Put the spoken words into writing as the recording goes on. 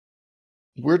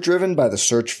We're driven by the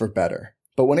search for better.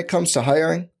 But when it comes to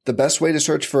hiring, the best way to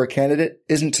search for a candidate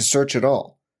isn't to search at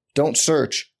all. Don't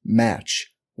search,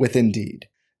 match with Indeed.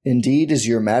 Indeed is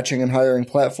your matching and hiring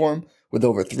platform with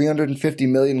over 350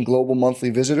 million global monthly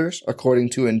visitors,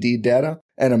 according to Indeed data,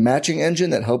 and a matching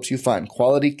engine that helps you find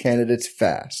quality candidates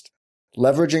fast.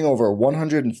 Leveraging over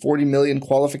 140 million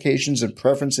qualifications and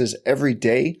preferences every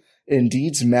day,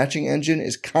 Indeed's matching engine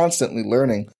is constantly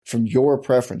learning from your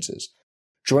preferences.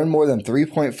 Join more than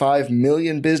 3.5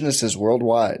 million businesses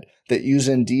worldwide that use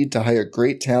Indeed to hire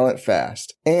great talent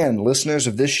fast. And listeners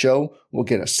of this show will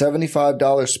get a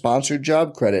 $75 sponsored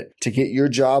job credit to get your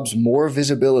jobs more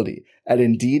visibility at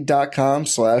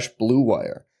Indeed.com/Blue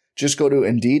Wire. Just go to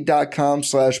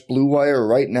Indeed.com/Blue Wire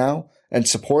right now and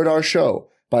support our show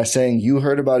by saying you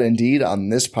heard about Indeed on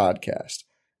this podcast.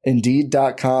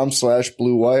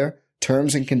 Indeed.com/Blue Wire.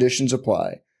 Terms and conditions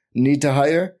apply. Need to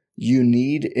hire? You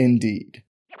need Indeed.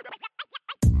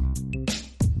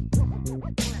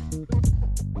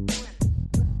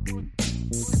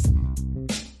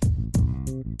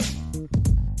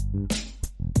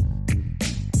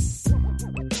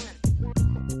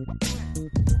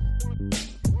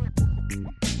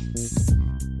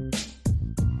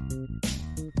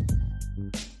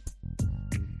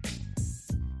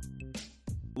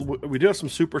 We do have some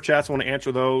super chats. I want to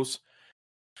answer those.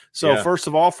 So First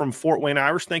of all, from Fort Wayne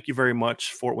Irish, thank you very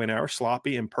much, Fort Wayne Irish.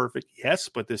 Sloppy, imperfect, yes,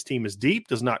 but this team is deep,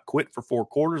 does not quit for 4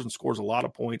 quarters, and scores a lot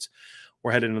of points.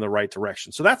 We're headed in the right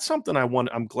direction. So that's something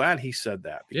I'm glad he said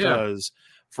that, because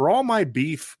for all my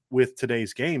beef with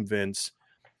today's game, Vince,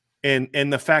 and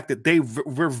the fact that they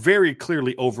were very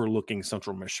clearly overlooking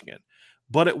Central Michigan,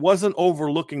 but it wasn't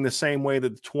overlooking the same way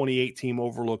that the 28 team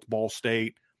overlooked Ball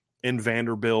State and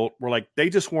Vanderbilt. Were like, they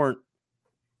just weren't.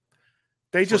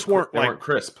 They weren't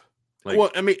crisp. Like,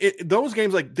 well, I mean, those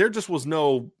games, like, there just was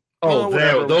no.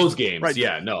 Those games, right?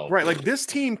 Yeah, no, right. Like, this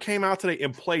team came out today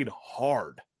and played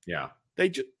hard. Yeah, they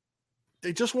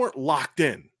just weren't locked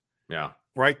in. Yeah,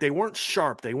 right. They weren't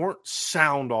sharp. They weren't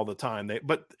sound all the time.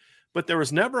 But there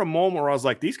was never a moment where I was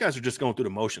like, these guys are just going through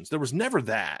the motions. There was never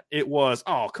that. It was,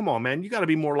 oh, come on, man, you got to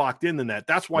be more locked in than that.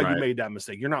 That's why you made that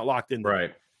mistake. You're not locked in.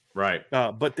 Right.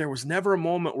 But there was never a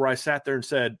moment where I sat there and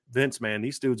said, Vince, man,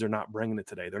 these dudes are not bringing it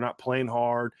today. They're not playing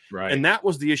hard. Right. And that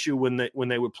was the issue when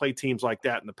they would play teams like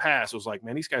that in the past. It was like,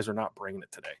 man, these guys are not bringing it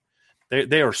today.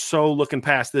 They are so looking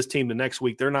past this team to next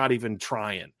week. They're not even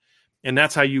trying. And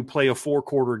that's how you play a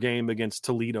 4-quarter game against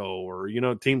Toledo or,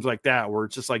 teams like that, where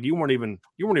it's just like you weren't even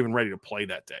ready to play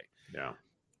that day. Yeah.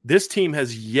 This team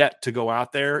has yet to go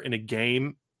out there in a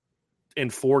game in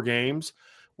 4 games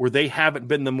where they haven't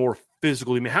been the more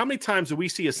physical. I mean, how many times do we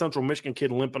see a Central Michigan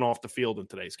kid limping off the field in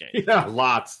today's game? Yeah,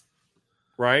 lots.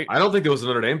 Right? I don't think there was a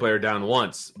Notre Dame player down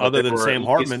once. Other than Sam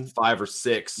Hartman. 5 or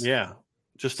 6. Yeah.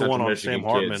 Just the Central one on Michigan Sam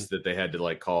Hartman. that they had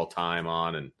to call time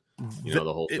on and the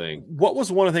whole thing. What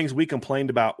was one of the things we complained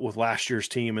about with last year's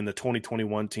team and the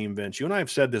 2021 team, Vince? You and I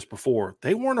have said this before.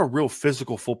 They weren't a real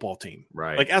physical football team.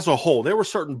 Right. Like, as a whole, there were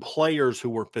certain players who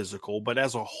were physical, but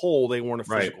as a whole, they weren't a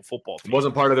physical football team. It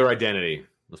wasn't part of their identity.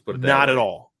 Let's put it that Not way. at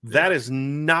all. Yeah. That has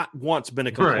not once been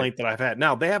a complaint that I've had.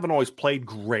 Now, they haven't always played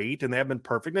great, and they have been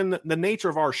perfect. And the nature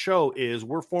of our show is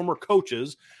we're former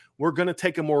coaches. We're going to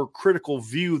take a more critical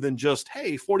view than just,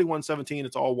 hey, 41-17,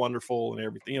 it's all wonderful and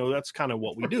everything. That's kind of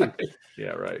what we do.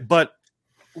 Yeah, right. But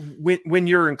when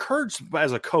you're encouraged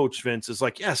as a coach, Vince, is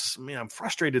like, yes, I mean, I'm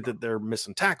frustrated that they're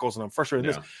missing tackles, and I'm frustrated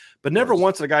with this. But never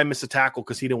once did a guy miss a tackle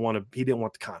because he didn't want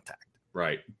the contact.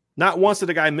 Right. Not once did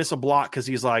a guy miss a block because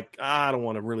he's like, I don't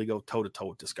want to really go toe-to-toe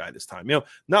with this guy this time.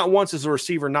 Not once has a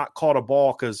receiver not caught a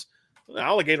ball because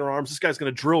alligator arms, this guy's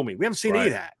going to drill me. We haven't seen any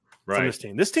of that from this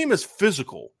team. This team is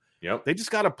physical. Yep. They just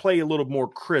got to play a little more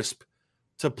crisp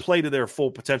to play to their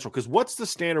full potential. Because what's the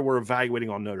standard we're evaluating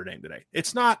on Notre Dame today?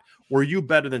 It's not, were you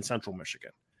better than Central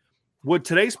Michigan? Would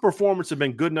today's performance have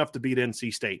been good enough to beat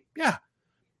NC State? Yeah.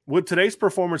 Would today's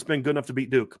performance have been good enough to beat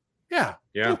Duke? Yeah.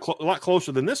 Yeah. A lot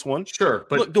closer than this one. Sure.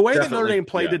 But look, the way that Notre Dame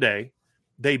played today,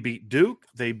 they beat Duke,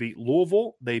 they beat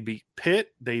Louisville, they beat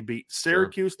Pitt, they beat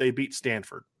Syracuse, they beat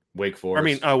Stanford. Wake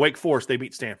Forest, they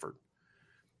beat Stanford.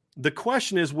 The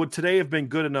question is, would today have been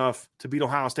good enough to beat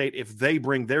Ohio State if they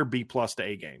bring their B+ to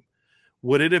A game?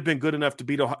 Would it have been good enough to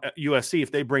beat USC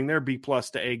if they bring their B+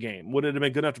 to A game? Would it have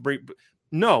been good enough to bring?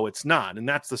 No, it's not, and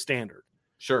that's the standard.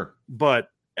 Sure. But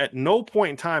at no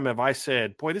point in time have I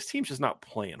said, boy, this team's just not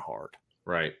playing hard.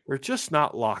 Right. We're just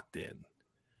not locked in.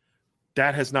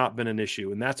 That has not been an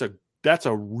issue, and that's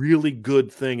a really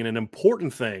good thing and an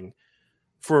important thing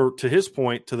to his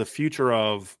point, to the future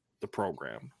of the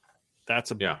program.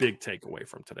 That's a big takeaway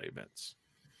from today, Vince.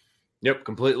 Yep,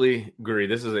 completely agree.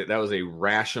 That was a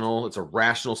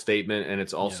rational statement, and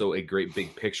it's also a great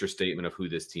big picture statement of who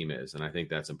this team is, and I think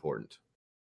that's important.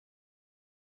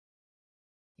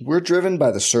 We're driven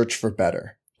by the search for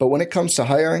better. But when it comes to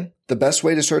hiring, the best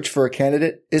way to search for a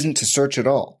candidate isn't to search at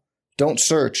all. Don't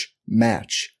search,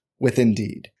 match with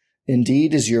Indeed.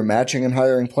 Indeed is your matching and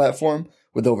hiring platform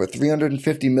with over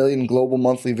 350 million global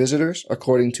monthly visitors,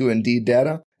 according to Indeed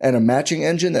data, and a matching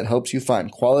engine that helps you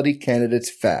find quality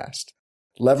candidates fast.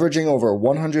 Leveraging over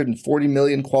 140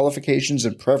 million qualifications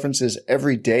and preferences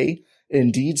every day,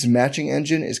 Indeed's matching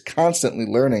engine is constantly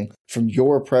learning from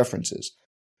your preferences.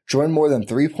 Join more than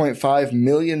 3.5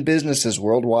 million businesses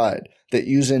worldwide that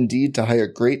use Indeed to hire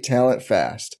great talent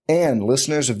fast. And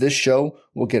listeners of this show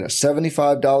will get a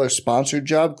 $75 sponsored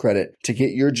job credit to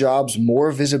get your jobs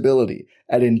more visibility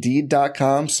at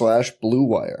Indeed.com/Blue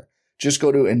Wire. Just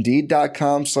go to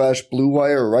Indeed.com/Blue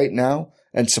Wire right now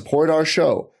and support our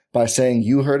show by saying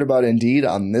you heard about Indeed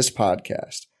on this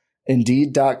podcast.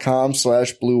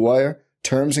 Indeed.com/Blue Wire.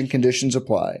 Terms and conditions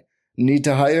apply. Need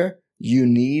to hire? You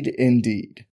need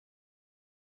Indeed.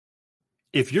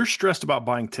 If you're stressed about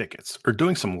buying tickets or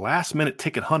doing some last-minute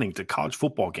ticket hunting to college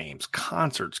football games,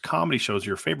 concerts, comedy shows,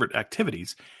 your favorite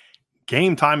activities,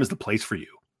 Game Time is the place for you.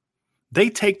 They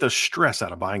take the stress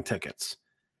out of buying tickets.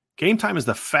 Game Time is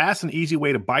the fast and easy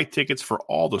way to buy tickets for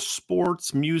all the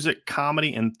sports, music,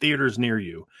 comedy, and theaters near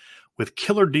you. With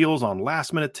killer deals on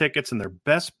last-minute tickets and their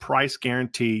best price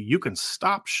guarantee, you can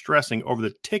stop stressing over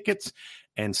the tickets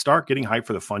and start getting hyped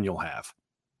for the fun you'll have.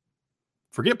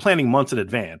 Forget planning months in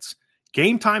advance.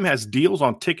 Game Time has deals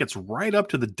on tickets right up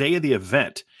to the day of the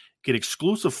event. Get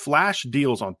exclusive flash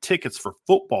deals on tickets for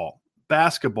football,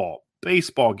 basketball,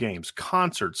 baseball games,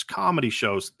 concerts, comedy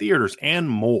shows, theaters, and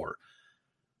more.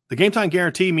 The Game Time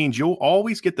guarantee means you'll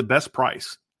always get the best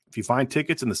price. If you find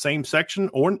tickets in the same section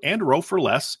and row for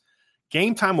less,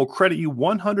 Game Time will credit you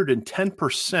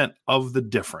 110% of the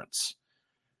difference.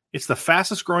 It's the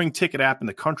fastest growing ticket app in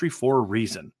the country for a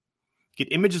reason. Get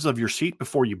images of your seat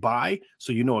before you buy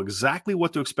so you know exactly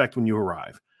what to expect when you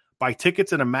arrive. Buy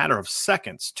tickets in a matter of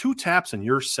seconds, 2 taps and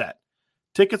you're set.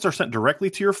 Tickets are sent directly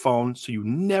to your phone so you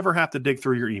never have to dig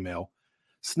through your email.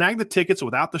 Snag the tickets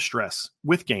without the stress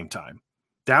with Game Time.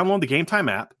 Download the Game Time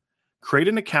app, create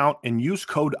an account, and use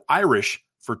code IRISH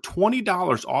for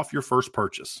 $20 off your first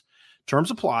purchase. Terms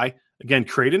apply. Again,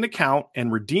 create an account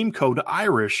and redeem code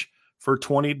IRISH for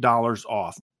 $20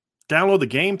 off. Download the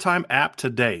Game Time app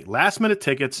today. Last minute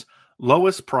tickets,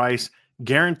 lowest price,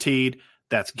 guaranteed.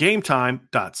 That's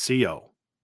gametime.co.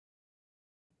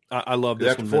 I love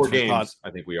this one. 4 games. Todd.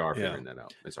 I think we are figuring that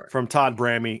out. Sorry. From Todd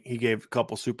Brammy, he gave a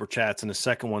couple super chats, and the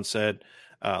second one said,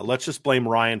 let's just blame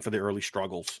Ryan for the early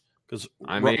struggles. Because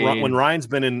when Ryan's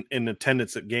been in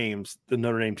attendance at games, the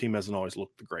Notre Dame team hasn't always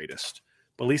looked the greatest.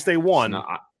 But at least they won.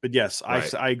 But yes,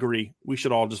 right. I agree. We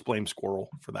should all just blame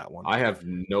Squirrel for that one. I have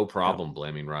no problem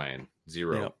blaming Ryan.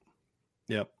 0.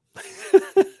 Yep.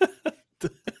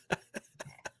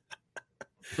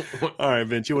 All right,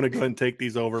 Vince, you want to go ahead and take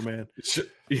these over, man?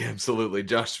 Yeah, absolutely.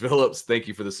 Josh Phillips, thank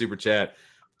you for the super chat.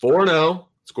 4-0,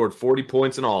 scored 40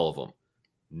 points in all of them.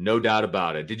 No doubt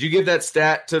about it. Did you give that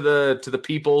stat to the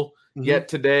people yet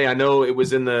today? I know it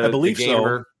was in the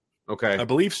Gamer. So. Okay. I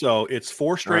believe so. It's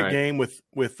 4 straight game with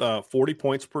 40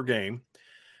 points per game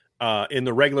in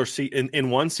the regular season in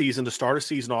one season to start a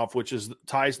season off, which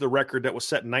ties the record that was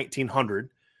set in 1900.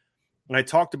 And I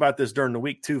talked about this during the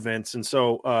week too, Vince. And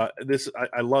so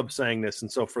I love saying this.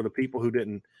 And so for the people who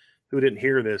didn't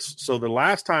hear this, so the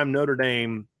last time Notre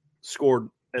Dame scored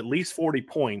at least 40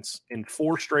 points in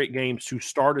 4 straight games to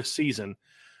start a season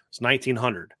was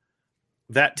 1900.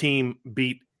 That team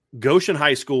beat Goshen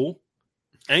High School,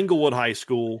 Englewood High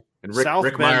School, and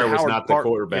Rick Meyer was not the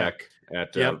quarterback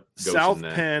at South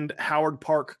Bend, Howard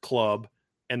Park Club,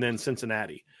 and then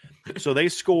Cincinnati. So they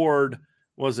scored,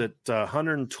 was it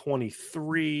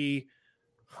 123,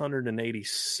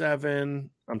 187?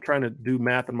 I'm trying to do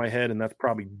math in my head, and that's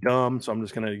probably dumb. So I'm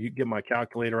just going to get my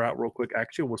calculator out real quick.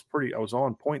 Actually, I was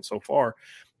on point so far.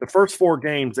 The first 4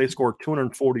 games, they scored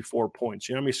 244 points.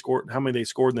 You know how many they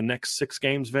scored in the next 6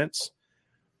 games, Vince?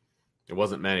 It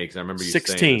wasn't many because I remember you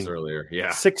 16. saying this earlier.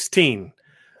 Yeah. 16.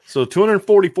 So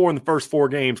 244 in the first 4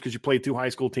 games because you played 2 high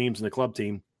school teams and the club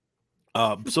team.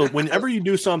 So whenever you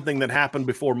do something that happened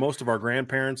before most of our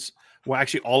grandparents, well,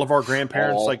 actually all of our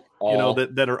grandparents,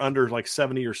 that are under like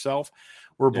 70 yourself,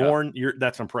 were born,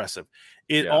 that's impressive.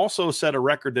 It also set a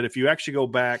record that if you actually go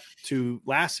back to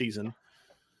last season,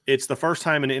 it's the first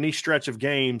time in any stretch of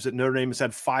games that Notre Dame has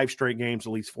had 5 straight games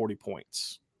at least 40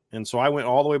 points. And so I went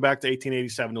all the way back to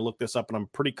 1887 to look this up, and I'm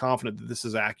pretty confident that this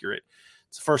is accurate.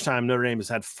 It's the first time Notre Dame has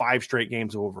had 5 straight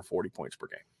games of over 40 points per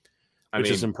game,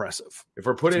 which is impressive. If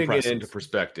we're putting it into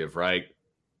perspective, right?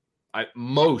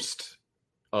 Most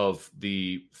of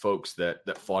the folks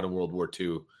that fought in World War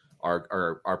II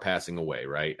are passing away,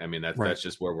 right? I mean, that's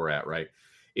just where we're at, right?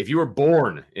 If you were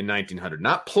born in 1900,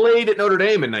 not played at Notre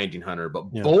Dame in 1900,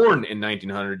 but born in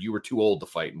 1900, you were too old to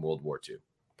fight in World War II.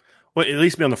 Well, at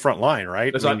least be on the front line,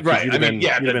 right? That's right.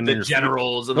 The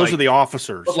generals. And those are the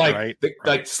officers, right?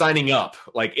 Like signing up,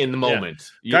 like in the moment.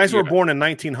 Yeah. Guys who were born in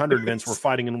 1900, Vince, were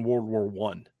fighting in World War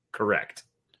I. Correct.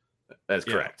 That's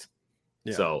correct.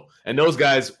 Yeah. So, and those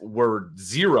guys were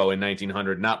 0 in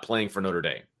 1900, not playing for Notre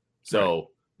Dame. So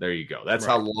there you go. That's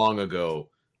how long ago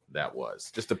that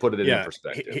was. Just to put it in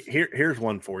perspective. Here's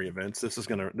one for you, Vince. This is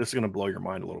gonna blow your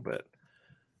mind a little bit.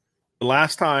 The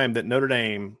last time that Notre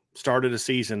Dame started a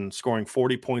season scoring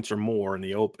 40 points or more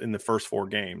in the first 4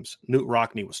 games, Newt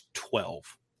Rockne was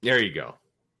 12. There you go.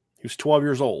 He was 12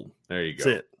 years old. There you go.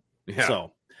 That's it. Yeah.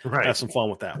 So have some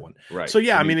fun with that one. Right. So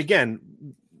I mean, again,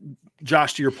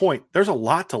 Josh, to your point, there's a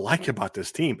lot to like about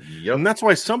this team. Yep. And that's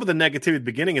why some of the negativity at the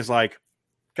beginning is like,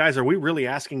 guys, are we really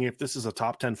asking if this is a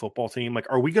top 10 football team? Like,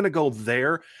 are we going to go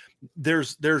there?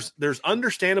 There's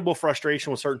understandable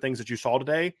frustration with certain things that you saw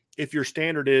today. If your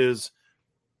standard is,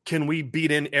 can we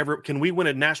win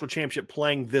a national championship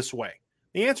playing this way?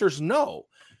 The answer is no.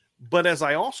 But as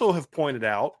I also have pointed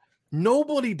out,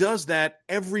 nobody does that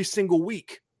every single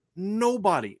week.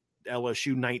 Nobody.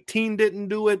 LSU 19 didn't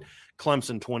do it.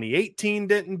 Clemson 2018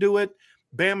 didn't do it.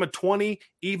 Bama 20,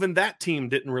 even that team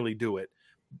didn't really do it.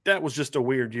 That was just a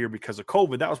weird year because of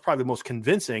COVID. That was probably the most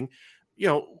convincing.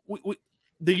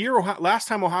 Last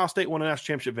time Ohio State won a national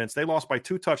championship, Vince, they lost by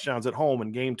 2 touchdowns at home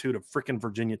in game 2 to freaking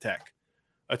Virginia Tech,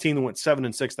 a team that went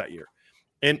 7-6 that year.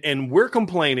 And we're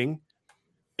complaining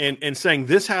and saying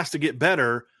this has to get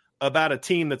better about a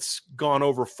team that's gone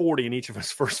over 40 in each of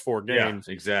its first 4 games.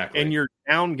 Yeah, exactly. And your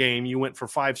down game, you went for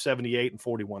 578 and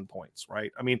 41 points,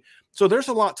 right? I mean, so there's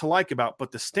a lot to like about,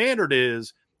 but the standard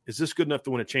is this good enough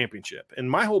to win a championship? And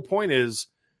my whole point is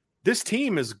this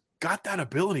team has got that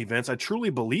ability, Vince. I truly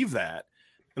believe that.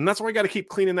 And that's why I got to keep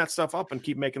cleaning that stuff up and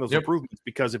keep making those improvements,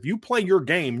 because if you play your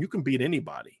game, you can beat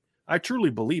anybody. I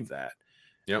truly believe that.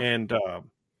 Yep. And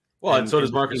and so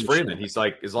does Marcus Freeman. He's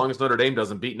like, as long as Notre Dame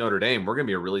doesn't beat Notre Dame, we're going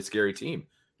to be a really scary team.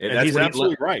 And he's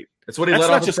absolutely right. That's what he That's let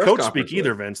not off just the coach speak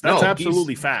either, Vince. That's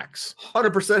absolutely facts.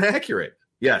 100% accurate.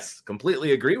 Yes,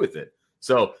 completely agree with it.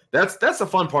 So that's the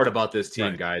fun part about this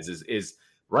team, guys, is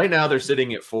right now they're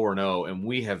sitting at 4-0, and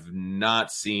we have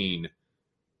not seen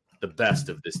the best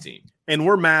of this team. And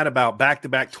we're mad about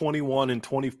back-to-back 21 and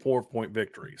 24-point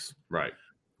victories. Right.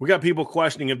 We got people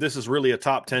questioning if this is really a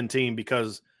top 10 team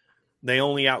because they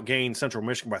only outgained Central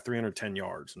Michigan by 310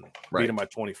 yards and beat them by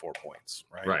 24 points.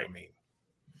 Right. I mean,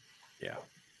 yeah.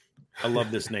 I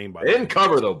love this name, by the way. Didn't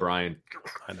cover, though, Brian.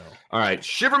 I know. All right.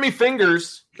 Shiver Me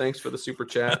Fingers. Thanks for the super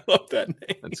chat. I love that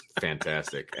name. That's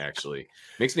fantastic, actually.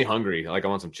 Makes me hungry. Like, I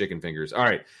want some chicken fingers. All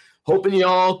right. Hoping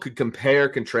y'all could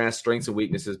contrast strengths and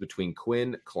weaknesses between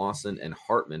Quinn, Clausen, and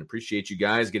Hartman. Appreciate you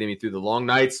guys getting me through the long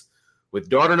nights with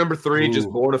daughter number 3, just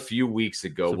born a few weeks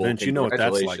ago. So, Vince, you know what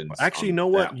that's like. Actually, you know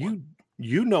what?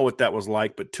 You know what that was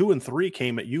like, but 2 and 3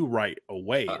 came at you right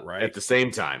away, right? At the same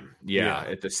time. Yeah.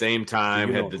 At the same time.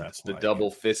 You know had the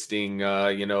double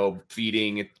fisting,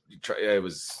 feeding. It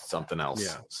was something else.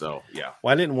 Yeah. So, yeah.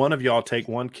 Why didn't one of y'all take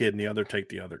one kid and the other take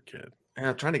the other kid?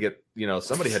 I'm trying to get,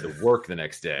 somebody had to work the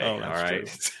next day. Oh, all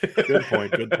right.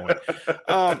 Good point.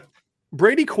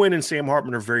 Brady Quinn and Sam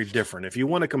Hartman are very different. If you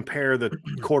want to compare the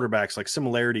quarterbacks, like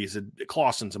similarities,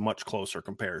 Clausen's a much closer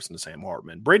comparison to Sam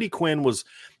Hartman. Brady Quinn was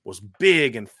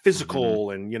big and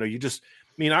physical, and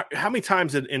how many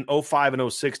times in 05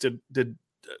 and 06 did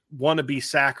wannabe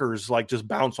sackers like just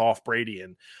bounce off Brady?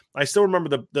 And I still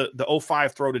remember the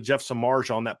 05 throw to Jeff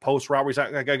Samardzija on that post route where he's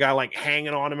like a guy like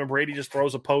hanging on him, and Brady just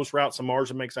throws a post route.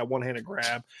 Samardzija makes that one-handed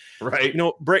grab. Right.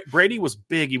 Brady was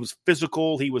big. He was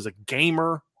physical. He was a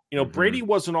gamer. Brady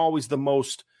wasn't always the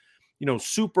most,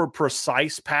 super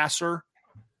precise passer,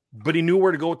 but he knew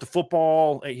where to go with the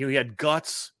football. He had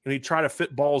guts, and he'd try to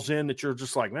fit balls in that you're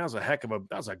just like, man, that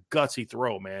was a gutsy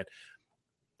throw, man.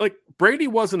 Like, Brady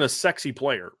wasn't a sexy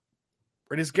player,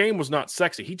 and his game was not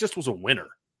sexy. He just was a winner.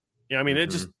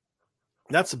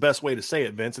 That's the best way to say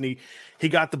it, Vince. And he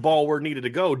got the ball where it needed to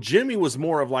go. Jimmy was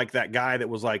more of like that guy that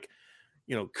was like,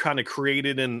 kind of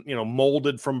created and,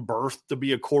 molded from birth to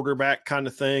be a quarterback kind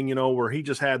of thing, where he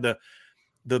just had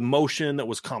the motion that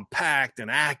was compact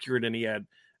and accurate. And he had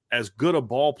as good a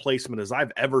ball placement as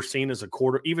I've ever seen as a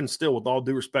quarter. Even still, with all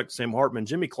due respect to Sam Hartman,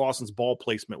 Jimmy Clausen's ball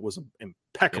placement was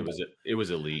impeccable. It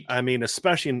was elite. I mean,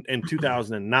 especially in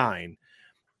 2009.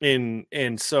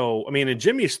 And so, I mean, and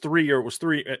Jimmy's 3 year was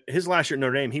 3, his last year at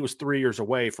Notre Dame, he was 3 years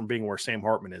away from being where Sam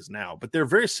Hartman is now, but they're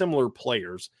very similar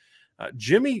players.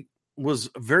 Jimmy was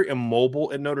very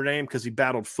immobile at Notre Dame because he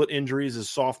battled foot injuries his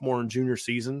sophomore and junior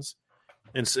seasons.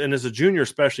 And as a junior,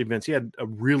 especially, Vince, he had a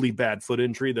really bad foot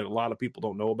injury that a lot of people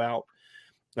don't know about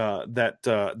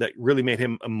that really made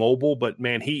him immobile. But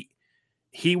man,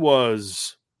 he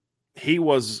was,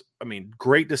 I mean,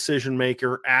 great decision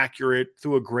maker, accurate,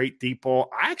 threw a great deep ball.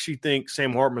 I actually think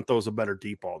Sam Hartman throws a better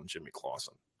deep ball than Jimmy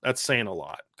Clausen. That's saying a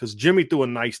lot because Jimmy threw a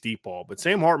nice deep ball, but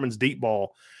Sam Hartman's deep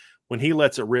ball, when he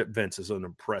lets it rip, Vince, is an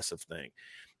impressive thing.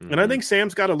 Mm-hmm. And I think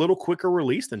Sam's got a little quicker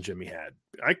release than Jimmy had.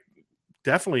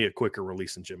 Definitely a quicker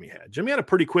release than Jimmy had. Jimmy had a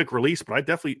pretty quick release, but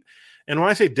and when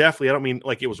I say definitely, I don't mean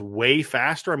like it was way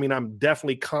faster. I mean, I'm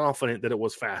definitely confident that it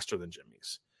was faster than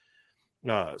Jimmy's.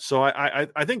 So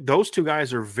I think those two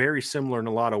guys are very similar in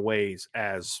a lot of ways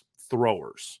as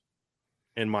throwers,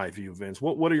 in my view, Vince.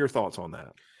 What are your thoughts on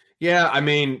that? Yeah, I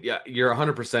mean, yeah, you're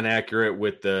 100% accurate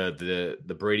with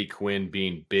the Brady Quinn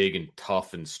being big and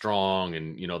tough and strong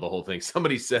and, the whole thing.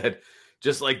 Somebody said,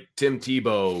 just like Tim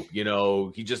Tebow,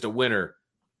 he's just a winner.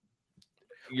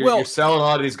 You're selling a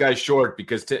lot of these guys short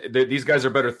because these guys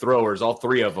are better throwers, all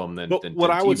three of them, than what Tim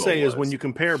I would Tebow say was. is when you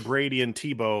compare Brady and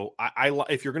Tebow,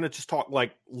 if you're going to just talk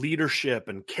like leadership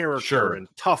and character and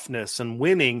toughness and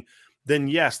winning, then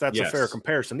yes, that's a fair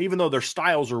comparison, even though their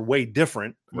styles are way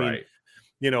different. I mean,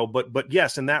 but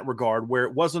yes, in that regard, where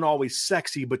it wasn't always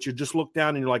sexy, but you just look down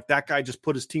and you're like, that guy just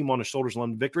put his team on his shoulders and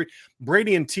won the victory.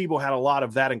 Brady and Tebow had a lot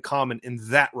of that in common in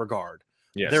that regard.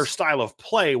 Yes. Their style of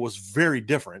play was very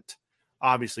different.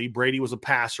 Obviously, Brady was a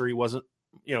passer. He wasn't,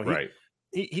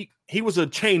 he was a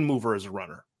chain mover as a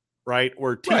runner, right?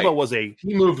 Where Tebow was he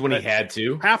moved when he had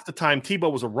to. Half the time,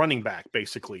 Tebow was a running back,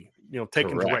 basically,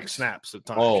 taking direct snaps at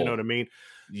times. You know what I mean?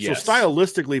 Yes. So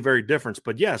stylistically, very different.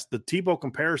 But yes, the Tebow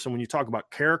comparison, when you talk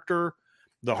about character,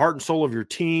 the heart and soul of your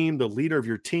team, the leader of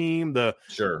your team,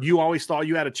 you always thought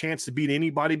you had a chance to beat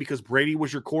anybody because Brady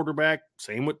was your quarterback.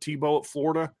 Same with Tebow at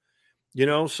Florida.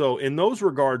 So in those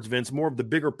regards, Vince, more of the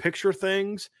bigger picture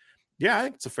things, I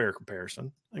think it's a fair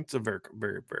comparison. I think it's a very,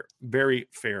 very, very, very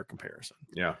fair comparison.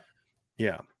 Yeah.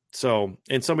 Yeah. So,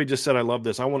 and somebody just said, I love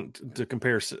this. I want to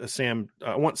compare Sam.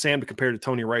 I want Sam to compare to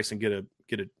Tony Rice and get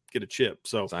a chip.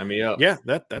 So sign me up. Yeah.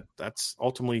 That's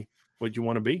ultimately what you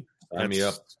want to be. Sign me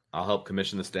up. I'll help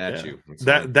commission the statue.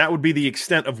 Yeah. That would be the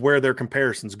extent of where their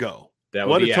comparisons go.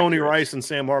 What did Tony Rice and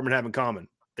Sam Hartman have in common?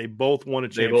 They both won a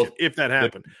championship. If that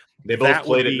happened. They both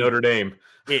played at Notre Dame.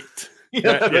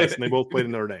 Yes, and they both played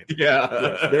at Notre Dame. Yeah.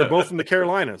 Yes, they're both from the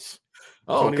Carolinas.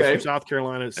 Oh, Tony was from South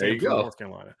Carolina. Sam from North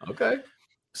Carolina. Okay.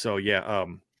 So,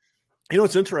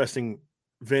 it's interesting,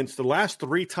 Vince, the last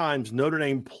 3 times Notre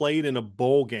Dame played in a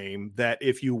bowl game that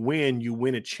if you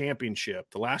win a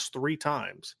championship. The last 3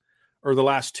 times, or the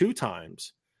last 2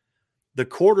 times, the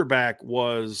quarterback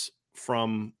was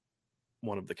from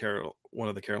one of the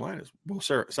Carolinas,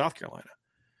 South Carolina.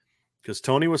 Because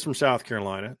Tony was from South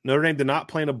Carolina. Notre Dame did not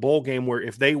play in a bowl game where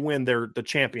if they win, they're the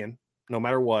champion, no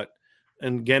matter what.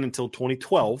 And again, until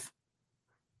 2012,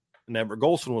 and Everett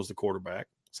Golson was the quarterback,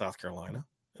 South Carolina.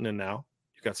 And then now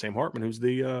you've got Sam Hartman, who's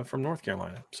the from North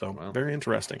Carolina. So very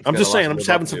interesting. I'm just saying, I'm just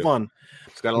having some fun.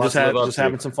 Just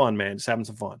having some fun, man. Just having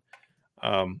some fun.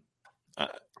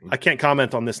 I can't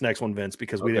comment on this next one, Vince,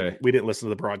 because we didn't listen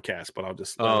to the broadcast, but I'll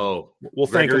just we'll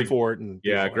thank him for it. And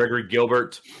Gregory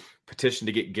Gilbert petition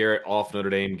to get Garrett off Notre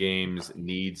Dame games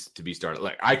needs to be started.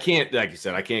 Like you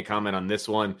said, I can't comment on this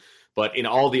one, but in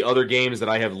all the other games that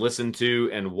I have listened to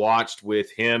and watched with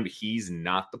him, he's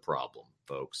not the problem,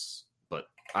 folks. But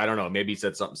I don't know. Maybe he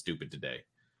said something stupid today.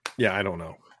 Yeah, I don't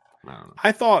know.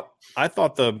 I thought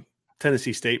the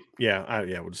Tennessee State.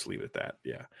 We'll just leave it at that.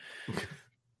 Yeah.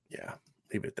 Yeah.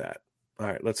 Leave it at that. All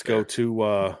right, let's go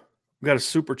to we got a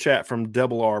super chat from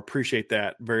Double R. Appreciate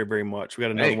that very, very much. We got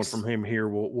another one from him here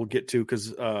we'll get to because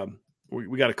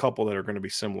we got a couple that are going to be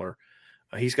similar.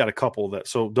 He's got a couple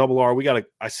so Double R,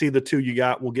 I see the 2 you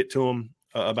got. We'll get to them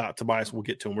about Tobias. We'll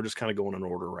get to them. We're just kind of going in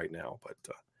order right now. But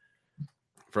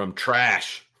from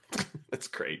Trash. That's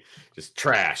great. Just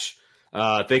Trash.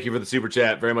 Thank you for the super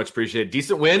chat. Very much appreciated.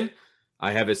 Decent win.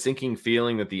 I have a sinking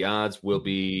feeling that the odds will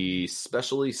be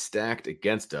specially stacked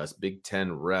against us. Big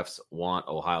Ten refs want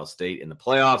Ohio State in the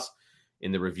playoffs.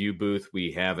 In the review booth,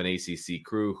 we have an ACC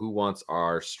crew who wants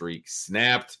our streak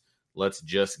snapped. Let's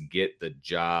just get the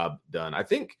job done. I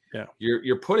think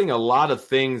you're putting a lot of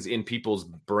things in people's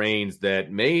brains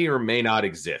that may or may not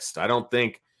exist. I don't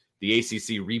think the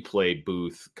ACC replay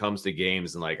booth comes to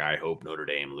games and I hope Notre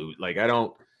Dame lose. I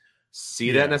don't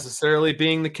see that necessarily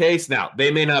being the case. Now,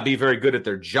 they may not be very good at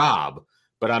their job,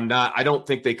 but I don't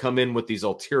think they come in with these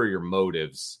ulterior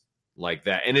motives like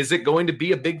that. And is it going to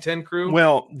be a Big Ten crew?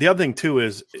 Well, the other thing too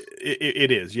is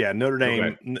it is. Yeah. Notre Dame.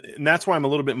 Okay. And that's why I'm a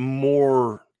little bit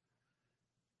more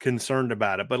concerned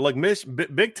about it. But like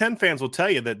Big Ten fans will tell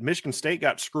you that Michigan State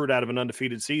got screwed out of an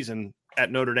undefeated season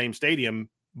at Notre Dame Stadium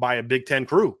by a Big Ten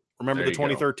crew. Remember the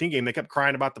 2013 game? They kept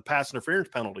crying about the pass interference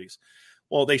penalties.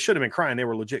 Well, they should have been crying. They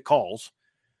were legit calls.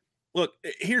 Look,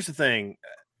 here's the thing.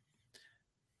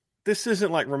 This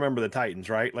isn't like Remember the Titans,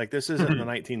 right? Like this isn't the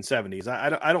 1970s.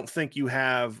 I don't think you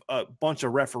have a bunch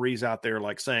of referees out there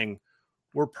like saying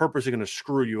we're purposely going to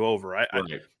screw you over.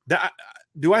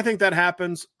 Do I think that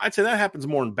happens? I'd say that happens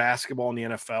more in basketball in the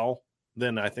NFL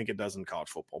than I think it does in college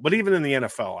football. But even in the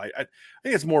NFL, I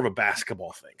think it's more of a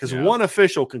basketball thing because one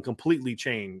official can completely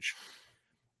change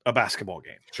a basketball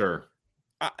game. Sure.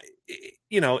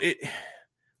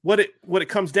 What it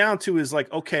comes down to is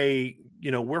like, okay,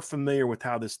 we're familiar with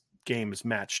how this game is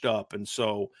matched up. And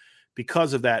so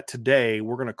because of that, today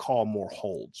we're going to call more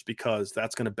holds because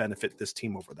that's going to benefit this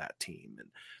team over that team.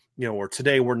 And, or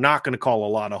today we're not going to call a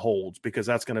lot of holds because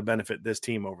that's going to benefit this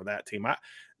team over that team.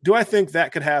 Do I think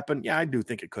that could happen? Yeah, I do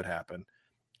think it could happen.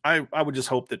 I would just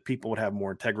hope that people would have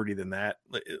more integrity than that.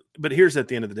 But here's at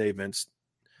the end of the day, Vince,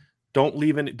 don't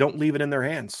leave it in their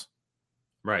hands.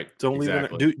 Right. Don't leave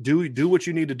it. Do what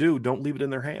you need to do. Don't leave it in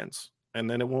their hands, and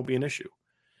then it won't be an issue.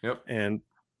 Yep. And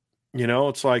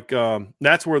it's like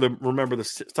that's where the Remember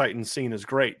the Titans scene is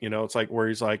great. It's like where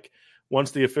he's like,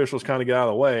 once the officials kind of get out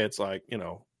of the way, it's like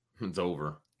it's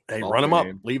over. Hey, run them up,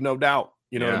 leave no doubt.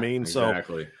 You know what I mean?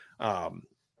 Exactly.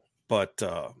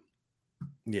 So,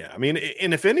 yeah. I mean,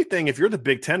 and if anything, if you're the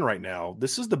Big Ten right now,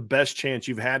 this is the best chance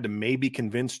you've had to maybe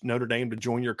convince Notre Dame to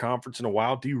join your conference in a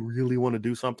while. Do you really want to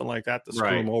do something like that to screw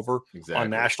them over on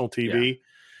national TV?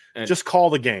 Yeah. Just call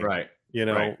the game. Right.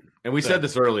 Right. And we said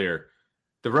this earlier.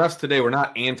 The refs today were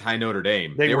not anti-Notre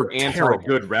Dame. They were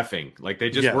anti-good reffing. Like,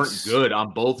 they just weren't good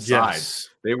on both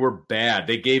sides. They were bad.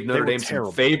 They gave Notre Dame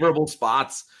some favorable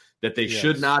spots that they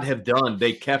should not have done.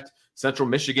 They kept Central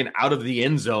Michigan out of the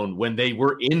end zone when they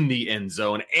were in the end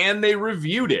zone, and they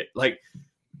reviewed it. Like,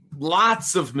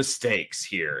 lots of mistakes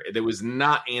here. It was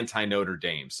not anti-Notre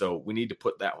Dame, so we need to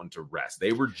put that one to rest.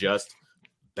 They were just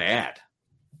bad.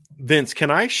 Vince, can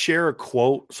I share a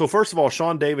quote? So first of all,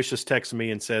 Sean Davis just texted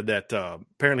me and said that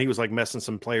apparently he was like messing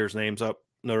some players' names up,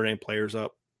 Notre Dame players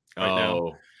up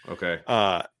now. Okay.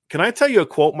 Can I tell you a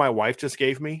quote my wife just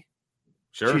gave me?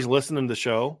 Sure. She's listening to the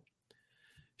show.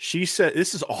 She said,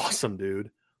 this is awesome, dude.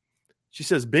 She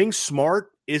says, being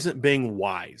smart isn't being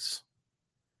wise.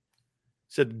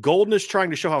 Said Golden is trying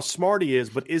to show how smart he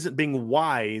is, but isn't being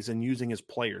wise and using his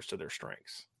players to their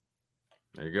strengths.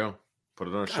 There you go. Put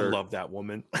it on a shirt. I love that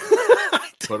woman.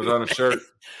 Put it on a shirt.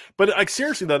 But like,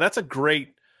 seriously though, that's a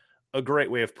great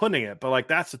way of putting it. But like,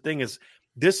 that's the thing is,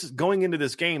 this going into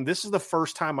this game, this is the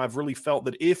first time I've really felt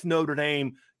that if Notre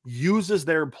Dame uses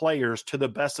their players to the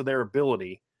best of their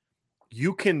ability,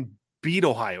 you can beat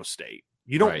Ohio State.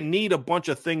 You don't need a bunch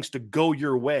of things to go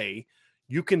your way.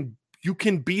 You can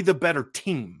be the better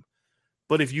team.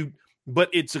 But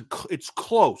it's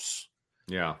close.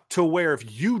 Yeah. To where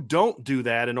if you don't do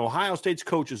that and Ohio State's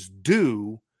coaches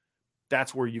do,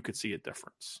 that's where you could see a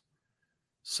difference.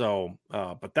 So,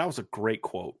 but that was a great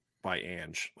quote by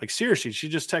Ange. Like, seriously, she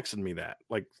just texted me that.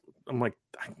 Like, I'm like,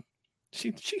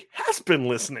 she has been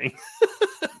listening.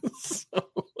 So.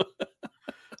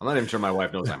 I'm not even sure my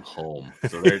wife knows I'm home.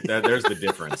 So there's the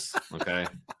difference. Okay.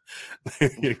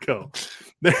 There you go.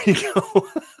 There you go.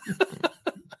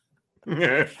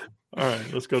 All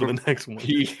right, let's go to the next one.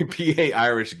 PA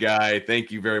Irish guy, thank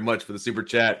you very much for the super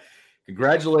chat.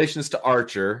 Congratulations to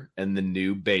Archer and the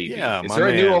new baby. Yeah, is there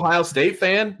a new Ohio State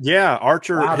fan? Yeah,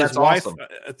 Archer, wow, his wife. Awesome.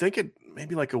 I think it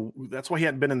maybe like that's why he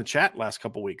hadn't been in the chat last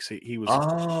couple of weeks. He was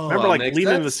remember like leading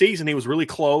into the season, he was really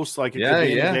close. Like it could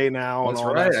be in the day now. That's and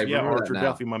all right. that. Yeah, Archer,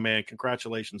 definitely my man.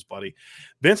 Congratulations, buddy.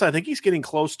 Vince, I think he's getting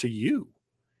close to you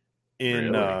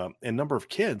in number of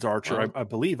kids. Archer, I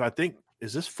believe. I think.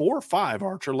 Is this 4 or 5,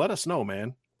 Archer? Let us know,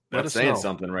 man. That's saying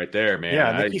something right there, man. Yeah,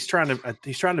 I think he's trying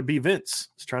to be Vince.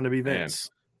 He's trying to be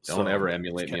Vince. Man, don't ever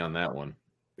emulate me on that one.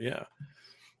 Yeah.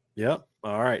 Yep.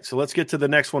 All right. So let's get to the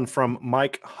next one from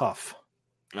Mike Huff.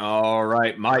 All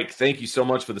right, Mike. Thank you so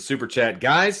much for the super chat,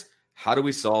 guys. How do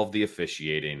we solve the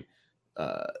officiating?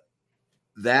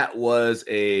 That was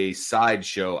a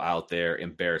sideshow out there.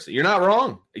 Embarrassing. You're not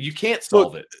wrong. You can't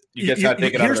solve it. You just got to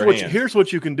take it out of their hands. Here's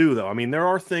what you can do, though. I mean, there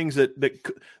are things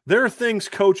there are things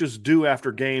coaches do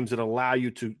after games that allow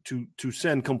you to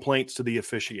send complaints to the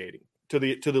officiating, to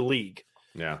the league.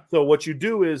 Yeah. So what you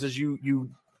do is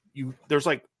you there's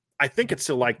like I think it's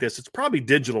still like this. It's probably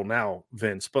digital now,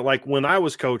 Vince, but like when I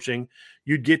was coaching,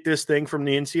 you'd get this thing from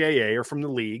the NCAA or from the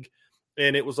league,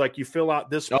 and it was like you fill out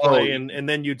this play and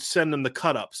then you'd send them the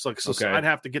cut ups. Like, so I'd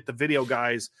have to get the video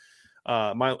guys.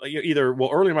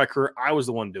 Early in my career, I was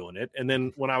the one doing it. And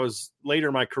then when I was later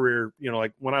in my career,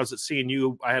 like when I was at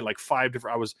CNU, I had like 5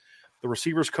 different, I was the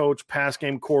receivers coach, pass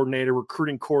game coordinator,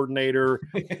 recruiting coordinator,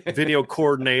 video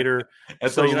coordinator.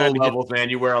 That's those low levels,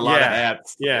 man. You wear a lot of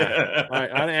hats. Yeah.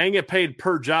 I didn't get paid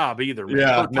per job either,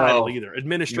 man. Per title either.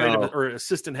 Administrative or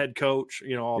assistant head coach,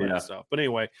 all that stuff. But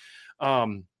anyway,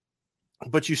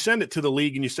 but you send it to the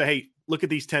league and you say, hey, look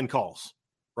at these 10 calls,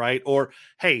 right? Or,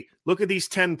 hey, look at these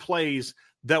 10 plays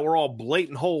that were all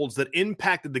blatant holds that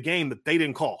impacted the game that they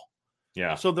didn't call.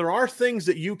 Yeah. So there are things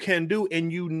that you can do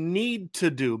and you need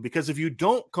to do, because if you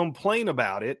don't complain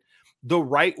about it the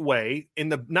right way, in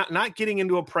the not getting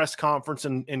into a press conference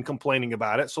and complaining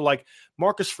about it. So like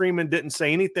Marcus Freeman didn't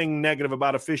say anything negative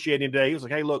about officiating today. He was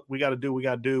like, hey, look, we got to do,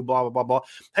 blah, blah, blah, blah.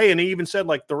 Hey, and he even said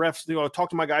like the refs,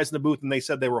 talked to my guys in the booth and they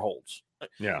said they were holds.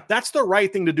 Yeah. That's the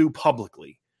right thing to do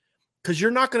publicly, because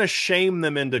you're not going to shame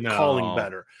them into calling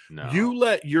better. No. You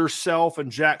let yourself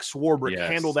and Jack Swarbrick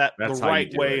handle that the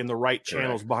right way and the right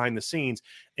channels behind the scenes,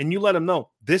 and you let them know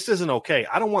this isn't okay.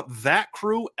 I don't want that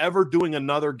crew ever doing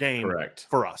another game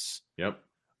for us. Yep.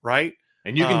 Right?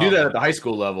 And you can do that at the high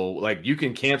school level. Like you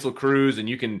can cancel crews and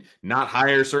you can not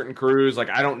hire certain crews.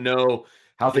 Like I don't know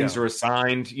how things are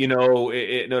assigned,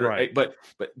 but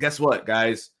guess what,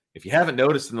 guys? If you haven't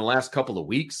noticed in the last couple of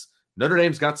weeks, Notre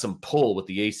Dame's got some pull with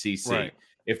the ACC. Right.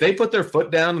 If they put their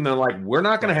foot down and they're like, we're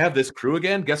not going to have this crew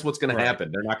again, guess what's going to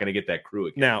happen? They're not going to get that crew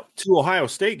again. Now, to Ohio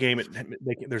State game,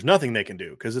 there's nothing they can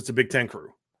do because it's a Big Ten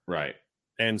crew. Right.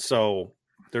 And so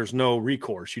there's no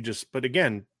recourse. But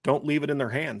again, don't leave it in their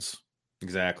hands.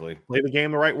 Exactly. Play the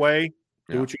game the right way.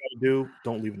 Do what you got to do.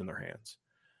 Don't leave it in their hands.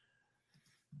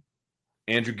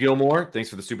 Andrew Gilmore, thanks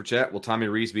for the super chat. Will Tommy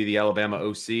Rees be the Alabama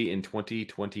OC in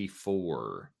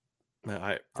 2024?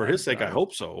 For his sake, I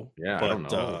hope so. Yeah, but I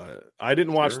don't know. I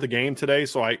didn't watch the game today,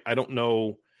 so I don't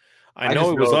know. I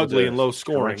know it was ugly and low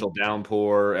scoring. Torrential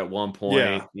downpour at one point.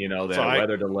 That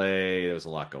weather delay. There was a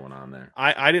lot going on there.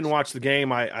 I didn't watch the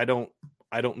game. I don't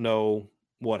know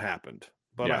what happened,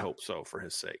 but I hope so for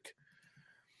his sake.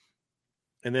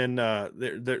 And then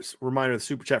there's a reminder of the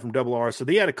super chat from Double R. So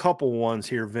they had a couple ones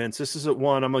here, Vince. This is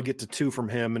one. I'm going to get to 2 from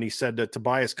him. And he said that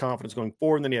Tobias confidence going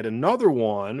forward. And then he had another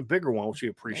one, a bigger one, which we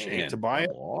appreciate. Tobias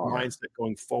mindset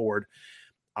going forward.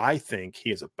 I think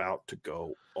he is about to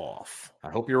go off.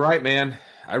 I hope you're right, man.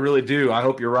 I really do. I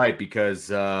hope you're right,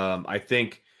 because I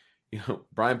think,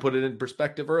 Brian put it in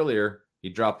perspective earlier. He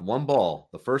dropped one ball,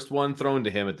 the first one thrown to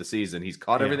him at the season. He's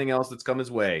caught everything else that's come his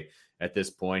way at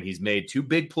this point. He's made 2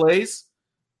 big plays.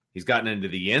 He's gotten into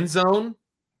the end zone.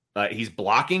 He's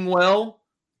blocking well.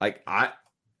 It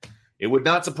would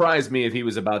not surprise me if he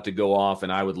was about to go off,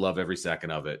 and I would love every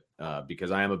second of it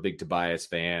because I am a big Tobias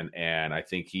fan, and I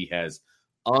think he has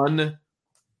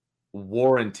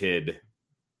unwarranted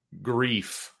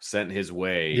grief sent his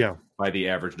way by the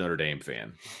average Notre Dame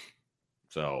fan.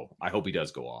 So I hope he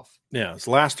does go off. Yeah, his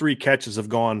last 3 catches have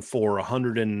gone for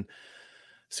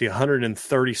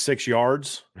 136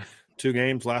 yards. 2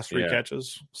 games, last 3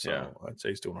 catches. So I'd say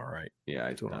he's doing all right. Yeah,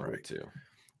 he's doing all right too.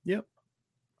 Yep.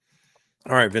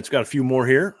 All right, Vince, got a few more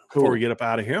here before we get up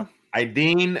out of here.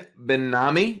 Aideen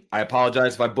Ben-Nami. I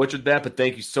apologize if I butchered that, but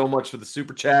thank you so much for the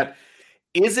super chat.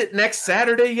 Is it next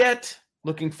Saturday yet?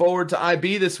 Looking forward to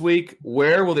IB this week.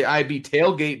 Where will the IB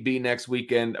tailgate be next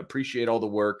weekend? Appreciate all the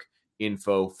work.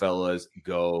 Info, fellas.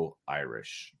 Go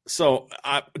Irish. So,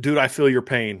 dude, I feel your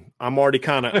pain. I'm already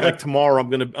kind of like tomorrow. I'm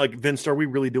gonna Vince. Are we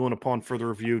really doing upon further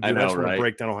review? Dude, I just want to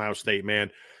break down Ohio State,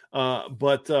 man.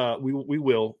 But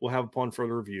we'll have upon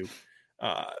further review.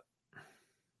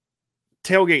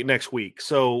 Tailgate next week.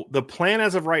 So the plan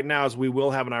as of right now is we will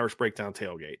have an Irish breakdown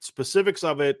tailgate. Specifics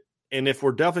of it, and if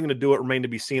we're definitely going to do it, remain to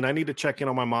be seen. I need to check in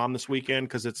on my mom this weekend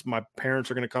because my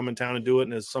parents are going to come in town and do it.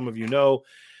 And as some of you know,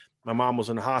 my mom was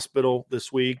in the hospital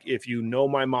this week. If you know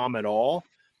my mom at all,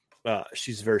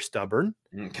 she's very stubborn.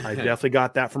 I definitely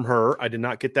got that from her. I did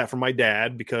not get that from my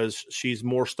dad because she's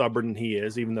more stubborn than he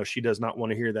is, even though she does not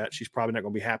want to hear that. She's probably not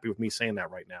going to be happy with me saying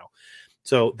that right now.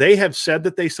 So they have said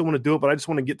that they still want to do it, but I just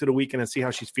want to get to the weekend and see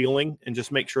how she's feeling and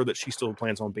just make sure that she still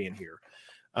plans on being here.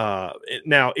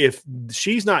 Now, if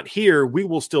she's not here, we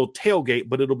will still tailgate,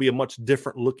 but it'll be a much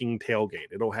different looking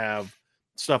tailgate. It'll have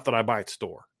stuff that I buy at the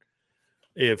store.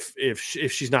 If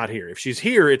she's not here, if she's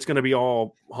here, it's going to be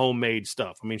all homemade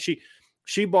stuff. I mean, she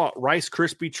bought Rice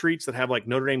Krispie treats that have like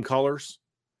Notre Dame colors.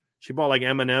 She bought like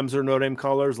M&Ms or Notre Dame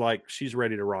colors. Like she's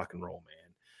ready to rock and roll, man.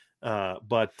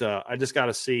 But I just got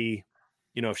to see,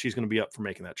 if she's going to be up for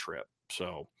making that trip.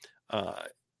 So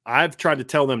I've tried to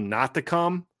tell them not to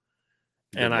come,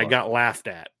 and I got laughed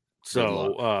at.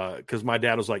 So, because my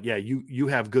dad was like, yeah, you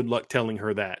have good luck telling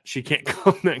her that she can't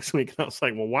come next week. And I was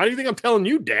like, well, why do you think I'm telling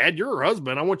you, Dad? You're her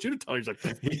husband. I want you to tell her. He's like,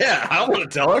 yeah, I want to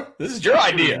tell her. This is your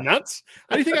idea. Nuts.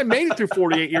 How do you think I made it through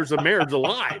 48 years of marriage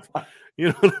alive? You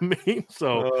know what I mean?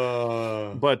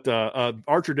 So, but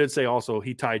Archer did say also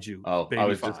he tied you. Oh, I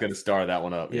was just going to star that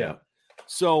one up. Yeah.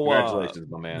 So congratulations,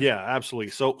 my man. Yeah,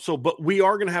 absolutely. So, but we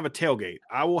are going to have a tailgate.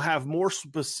 I will have more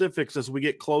specifics as we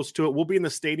get close to it. We'll be in the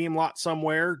stadium lot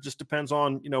somewhere. Just depends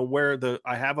on, where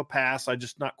I have a pass. I'm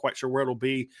just not quite sure where it'll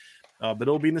be, but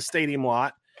it'll be in the stadium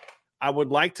lot. I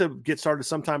would like to get started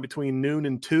sometime between noon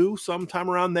and 2, sometime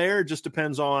around there. It just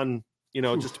depends on,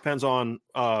 when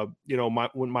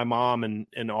my mom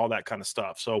and all that kind of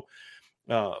stuff. So,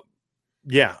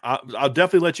 yeah, I'll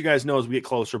definitely let you guys know as we get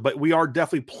closer, but we are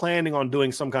definitely planning on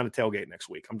doing some kind of tailgate next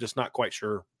week. I'm just not quite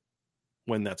sure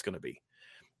when that's going to be,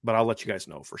 but I'll let you guys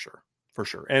know for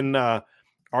sure. And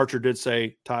Archer did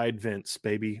say tied Vince,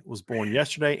 baby was born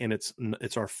yesterday, and it's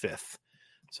our 5th.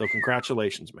 So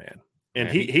congratulations, man. And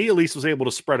he at least was able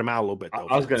to spread them out a little bit, though.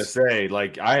 I was going to say,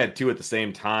 I had 2 at the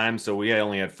same time, so we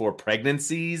only had 4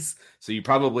 pregnancies. So you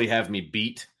probably have me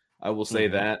beat. I will say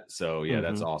that. So yeah,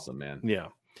 that's awesome, man. Yeah.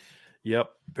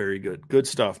 Yep. Very good. Good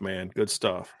stuff, man. Good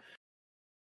stuff.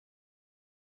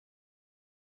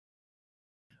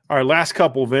 All right. Last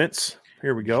couple, Vince.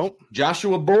 Here we go.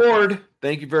 Joshua Board.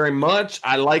 Thank you very much.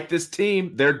 I like this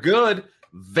team. They're good.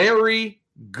 Very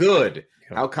good.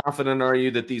 Yep. How confident are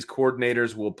you that these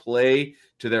coordinators will play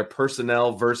to their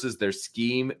personnel versus their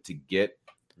scheme to get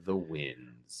the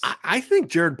wins? I think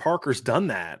Jared Parker's done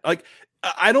that.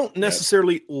 I don't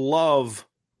necessarily love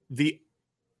the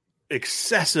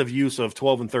excessive use of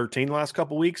 12 and 13 the last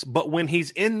couple of weeks, but when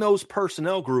he's in those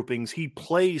personnel groupings, he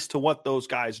plays to what those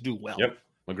guys do well. Yep.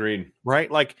 Agreed.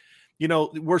 Right?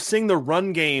 We're seeing the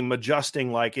run game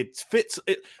adjusting it fits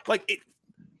it.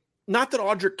 Not that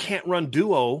Audric can't run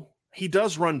duo. He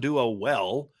does run duo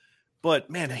well, but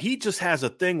man, he just has a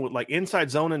thing with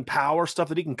inside zone and power stuff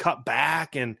that he can cut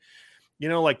back and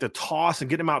the toss and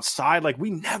get him outside.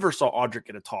 We never saw Audric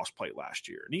get a toss play last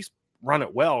year, and he's run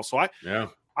it well. So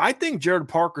I think Jared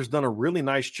Parker's done a really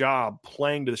nice job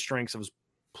playing to the strengths of his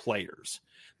players.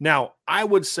 Now, I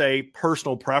would say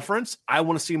personal preference, I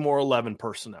want to see more 11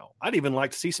 personnel. I'd even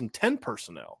like to see some 10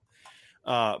 personnel.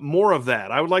 More of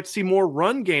that. I would like to see more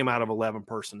run game out of 11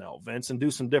 personnel, Vince, and do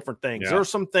some different things. Yeah. There are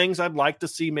some things I'd like to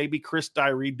see maybe Chris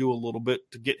Tyree do a little bit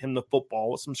to get him the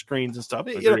football with some screens and stuff.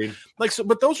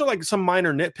 But those are some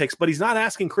minor nitpicks, but he's not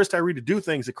asking Chris Tyree to do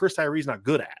things that Chris Tyree's not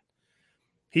good at.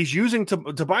 He's using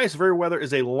Tobias Fairweather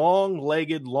as a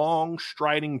long-legged,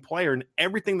 long-striding player, and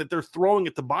everything that they're throwing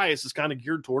at Tobias is kind of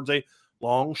geared towards a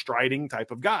long-striding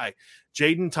type of guy.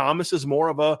 Jaden Thomas is more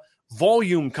of a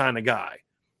volume kind of guy.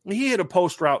 He hit a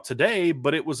post route today,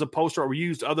 but it was a post route where we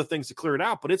used other things to clear it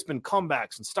out, but it's been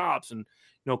comebacks and stops and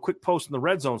quick posts in the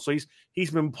red zone. So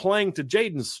he's been playing to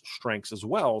Jaden's strengths as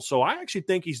well. So I actually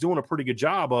think he's doing a pretty good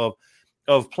job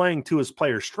of playing to his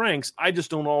players' strengths. I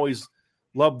just don't always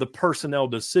love the personnel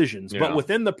decisions, but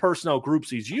within the personnel groups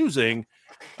he's using,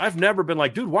 I've never been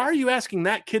like, dude, why are you asking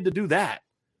that kid to do that?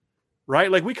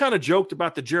 Right? We kind of joked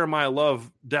about the Jeremiah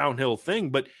Love downhill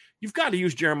thing, but you've got to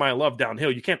use Jeremiah Love downhill.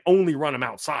 You can't only run him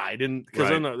outside, and because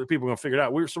then other people are going to figure it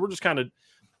out. We're just kind of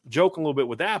joking a little bit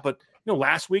with that. But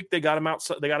last week they got him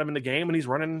outside, they got him in the game, and he's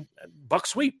running buck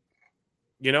sweep.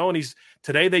 And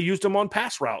today they used him on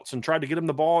pass routes and tried to get him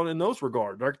the ball in those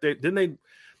regards. Didn't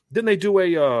they do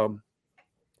a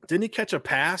didn't he catch a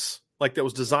pass that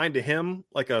was designed to him,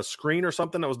 like a screen or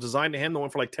something that was designed to him that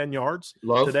went for 10 yards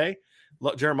today?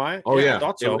 Jeremiah? Oh, yeah. I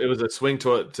thought so. It was a swing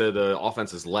to the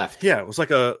offense's left. Yeah, it was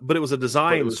but it was a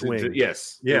design swing.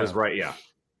 Yes. Yeah. It was right, yeah.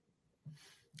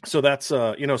 So that's,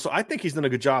 so I think he's done a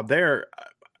good job there.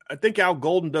 I think Al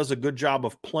Golden does a good job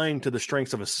of playing to the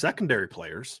strengths of his secondary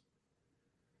players.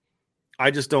 I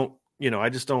just don't.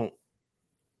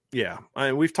 Yeah,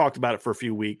 we've talked about it for a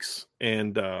few weeks,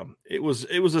 and it was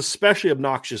especially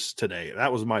obnoxious today.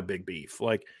 That was my big beef.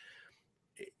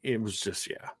 It was just,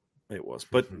 it was.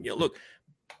 But look,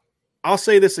 I'll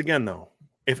say this again though: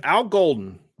 if Al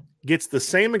Golden gets the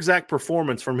same exact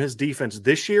performance from his defense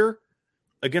this year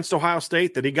against Ohio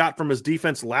State that he got from his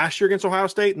defense last year against Ohio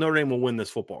State, Notre Dame will win this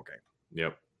football game.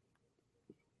 Yep,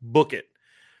 book it.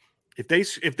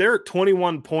 If they're at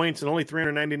 21 points and only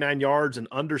 399 yards and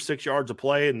under 6 yards of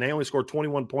play, and they only score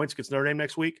 21 points against Notre Dame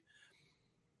next week,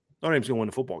 Notre Dame's going to win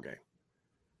the football game.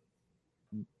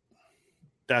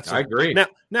 I agree.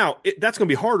 Now that's going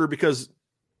to be harder because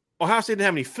Ohio State didn't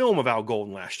have any film of Al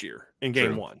Golden last year in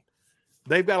game one.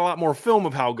 They've got a lot more film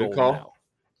of Al Golden now,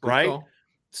 right? Call.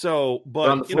 So, but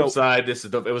on the flip side,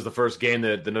 it was the first game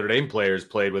that the Notre Dame players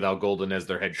played with Al Golden as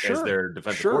their as their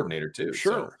defensive coordinator too.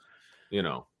 Sure.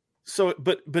 So, So,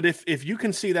 but if you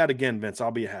can see that again, Vince,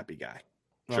 I'll be a happy guy.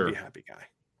 I'll be a happy guy.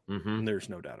 And there's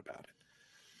no doubt about it.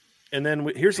 And then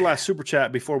here's the last super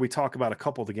chat before we talk about a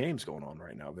couple of the games going on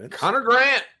right now, Vince. Connor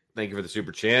Grant, thank you for the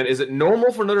super chat. Is it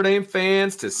normal for Notre Dame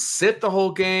fans to sit the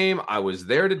whole game? I was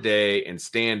there today and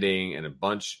standing, and a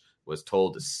bunch was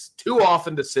told too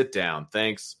often to sit down.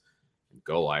 Thanks.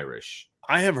 Go Irish.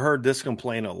 I have heard this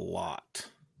complaint a lot.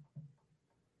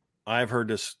 I've heard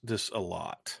this a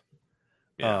lot.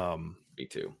 Yeah, me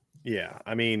too. Yeah,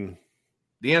 I mean,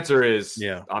 the answer is,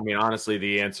 honestly,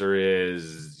 the answer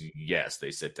is yes,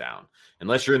 they sit down.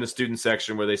 Unless you're in the student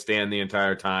section where they stand the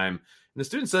entire time. And the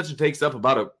student section takes up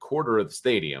about a quarter of the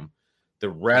stadium. The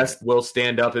rest will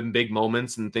stand up in big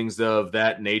moments and things of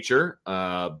that nature,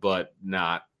 but they're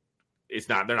not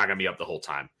going to be up the whole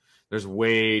time. There's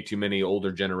way too many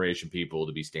older generation people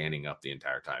to be standing up the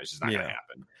entire time. It's just not going to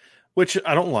happen. Which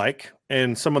I don't like.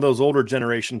 And some of those older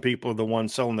generation people are the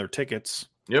ones selling their tickets.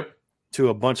 Yep. To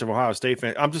a bunch of Ohio State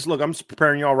fans. I'm just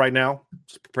preparing y'all right now.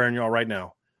 There's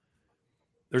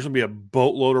going to be a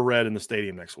boatload of red in the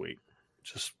stadium next week.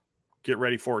 Just get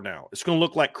ready for it now. It's going to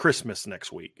look like Christmas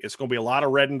next week. It's going to be a lot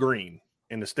of red and green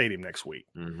in the stadium next week.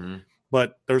 Mm-hmm.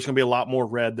 But there's going to be a lot more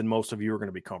red than most of you are going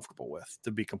to be comfortable with,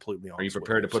 to be completely honest. Are you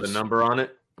prepared to put a number on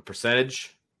it? A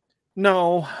percentage?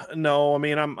 No. I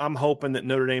mean, I'm hoping that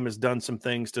Notre Dame has done some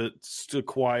things to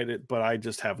quiet it, but I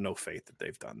just have no faith that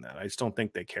they've done that. I just don't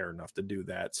think they care enough to do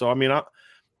that. So, I mean,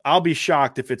 I'll be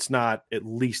shocked if it's not at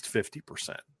least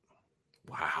 50%.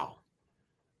 Wow.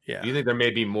 Yeah. You think there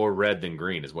may be more red than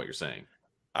green is what you're saying?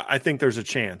 I think there's a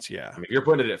chance, yeah. I mean, if you're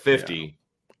putting it at 50,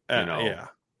 yeah.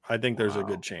 I think there's a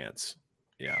good chance.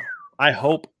 Yeah. I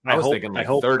hope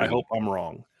I'm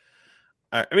wrong.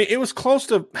 I mean, it was close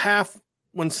to half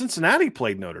when Cincinnati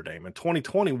played Notre Dame in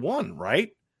 2021,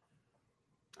 right?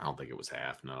 I don't think it was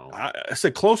half, no. I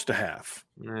said close to half.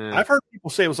 I've heard people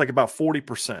say it was like about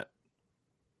 40%.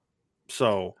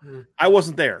 So I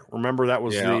wasn't there. Remember, that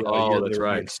was that's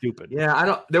right. Stupid.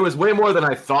 Yeah, there was way more than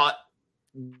I thought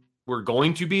were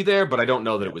going to be there, but I don't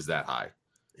know that it was that high.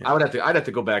 Yeah. I'd have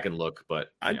to go back and look, but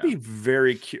I'd be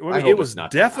very curious. It was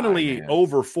definitely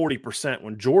over 40%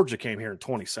 when Georgia came here in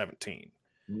 2017.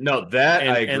 No,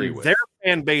 I agree with. Their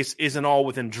fan base isn't all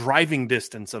within driving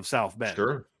distance of South Bend.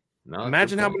 Sure. No,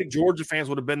 imagine how many Georgia fans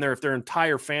would have been there if their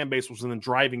entire fan base was within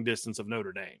driving distance of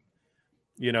Notre Dame.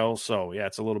 So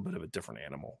it's a little bit of a different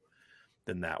animal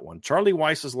than that one. Charlie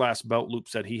Weiss's last belt loop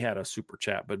said he had a super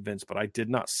chat, but I did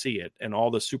not see it, and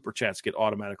all the super chats get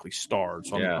automatically starred.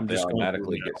 So I'm just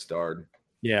automatically get starred.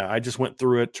 Yeah, I just went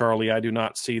through it, Charlie. I do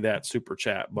not see that super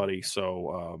chat, buddy.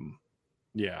 So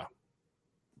yeah.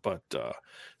 But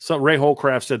so Ray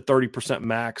Holcraft said 30%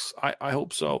 max. I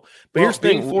hope so. But here's the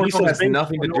thing: he says has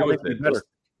nothing to do with it.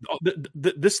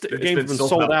 This game's been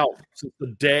sold out since the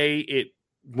day it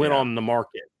went on the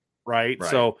market, right?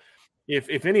 So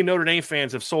if any Notre Dame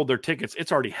fans have sold their tickets,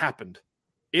 it's already happened.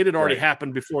 It had already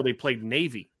happened before they played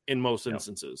Navy in most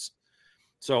instances.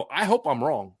 So I hope I'm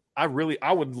wrong. I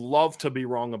would love to be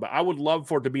wrong I would love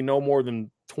for it to be no more than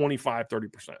 25,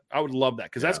 30%. I would love that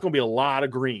because that's going to be a lot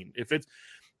of green.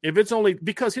 If it's only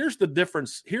because here's the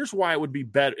difference. Here's why it would be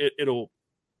better.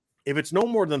 If it's no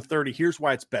more than 30, here's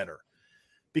why it's better.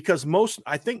 Because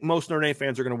I think most Notre Dame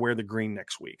fans are going to wear the green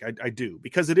next week. I do,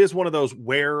 because it is one of those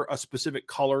wear a specific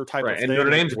color type of thing. And Notre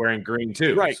Dame's wearing green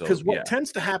too. Right. Because what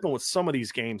tends to happen with some of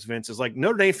these games, Vince, is like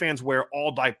Notre Dame fans wear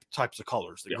all types of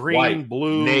colors. The green, white,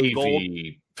 blue, navy,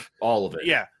 gold. All of it.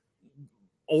 Yeah.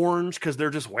 Orange because they're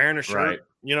just wearing a shirt. Right.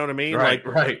 You know what I mean?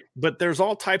 Right. But there's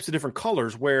all types of different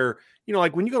colors where,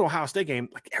 like when you go to a Ohio State game,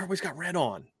 like everybody's got red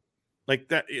on. Like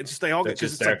that. It's just they all get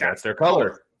that's their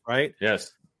color. Right.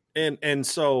 Yes. And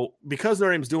so because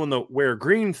Notre Dame's doing the wear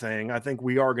green thing, I think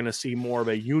we are going to see more of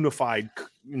a unified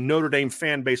Notre Dame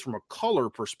fan base from a color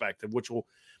perspective, which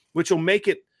will make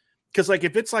it, because like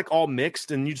if it's like all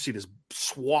mixed and you see this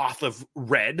swath of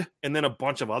red and then a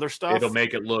bunch of other stuff, it'll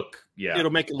make it look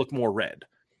more red.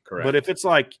 Correct. But if it's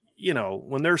like,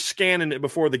 when they're scanning it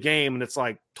before the game and it's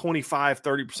like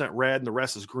 25-30% red and the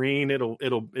rest is green,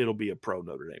 it'll be a pro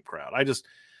Notre Dame crowd. I just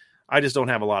don't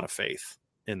have a lot of faith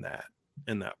in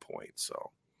that point.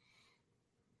 So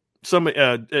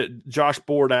Josh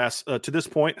Board asks, to this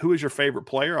point, who is your favorite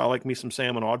player? I like me some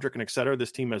Sam and Audric and et cetera.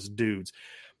 This team has dudes.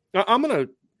 Now,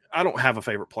 I don't have a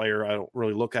favorite player. I don't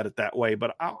really look at it that way,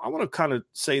 but I want to kind of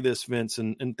say this, Vince,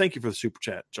 and thank you for the super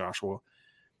chat, Joshua.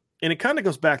 and it kind of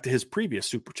goes back to his previous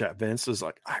super chat, Vince, is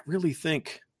like, I really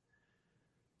think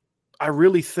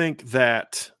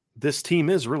that this team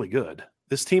is really good.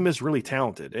 This team is really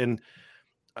talented. And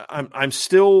I'm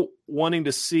still wanting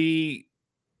to see,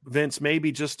 Vince,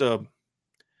 maybe just the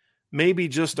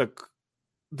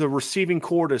receiving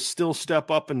core to still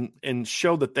step up and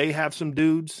show that they have some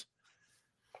dudes.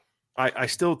 I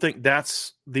still think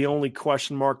that's the only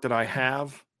question mark that I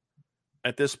have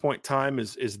at this point in time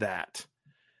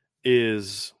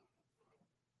is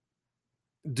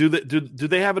do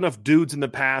they have enough dudes in the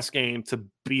pass game to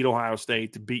beat Ohio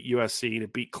State, to beat USC, to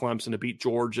beat Clemson, to beat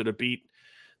Georgia, to beat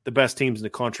the best teams in the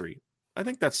country? I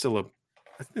think that's still a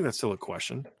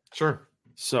question. Sure.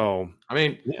 So, I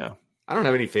mean, yeah. I don't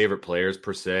have any favorite players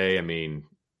per se. I mean,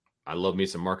 I love me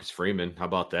some Marcus Freeman. How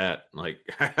about that? Like,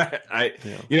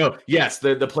 yes,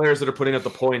 the players that are putting up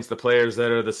the points, the players that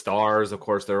are the stars, of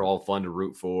course, they're all fun to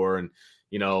root for. And,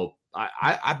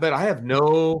 I bet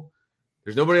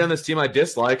there's nobody on this team I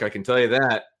dislike. I can tell you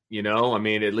that, I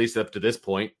mean, at least up to this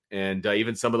point. And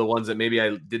even some of the ones that maybe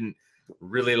I didn't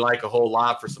really like a whole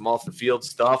lot for some off the field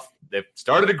stuff, they've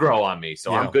started to grow on me.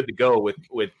 So I'm good to go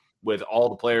with all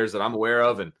the players that I'm aware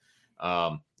of. And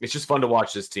it's just fun to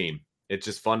watch this team. It's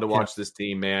just fun to watch this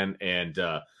team, man. And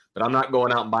but I'm not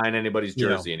going out and buying anybody's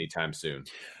jersey anytime soon.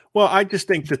 Well, I just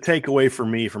think the takeaway for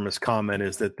me from his comment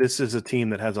is that this is a team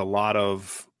that has a lot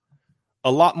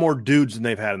more dudes than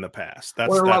they've had in the past.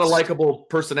 That's a lot of likable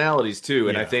personalities too.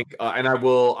 And Yeah. I think,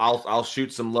 I'll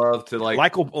shoot some love to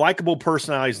likable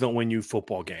personalities don't win you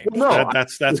football games. Well, no,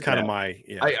 that's kind of my.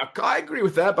 Yeah. I agree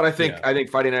with that, but I think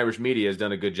Fighting Irish Media has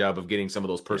done a good job of getting some of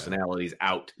those personalities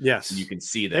out. Yes, so you can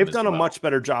see them. They've done a much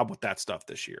better job with that stuff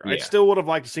this year. I still would have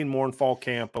liked to see more in fall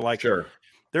camp, but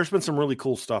there's been some really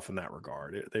cool stuff in that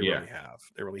regard. They really have.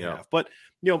 They really have. But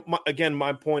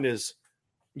my point is,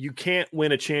 you can't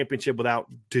win a championship without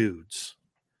dudes.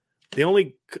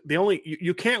 You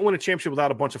can't win a championship without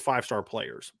a bunch of 5-star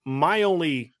players. My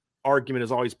only argument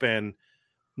has always been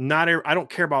I don't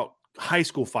care about high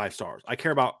school 5 stars. I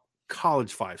care about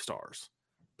college 5 stars.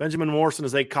 Benjamin Morrison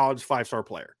is a college 5-star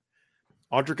player.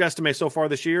 Audric Estime so far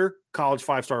this year, college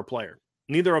 5-star player.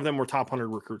 Neither of them were top 100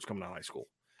 recruits coming out of high school.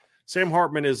 Sam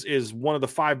Hartman is one of the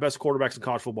 5 best quarterbacks in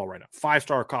college football right now.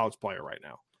 5-star college player right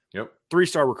now. Yep.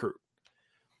 3-star recruit.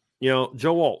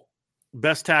 Joe Alt,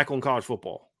 best tackle in college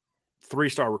football,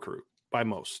 3-star recruit by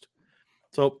most.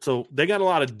 So they got a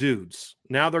lot of dudes.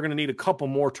 Now they're going to need a couple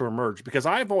more to emerge, because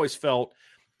I've always felt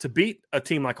to beat a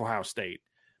team like Ohio State,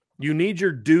 you need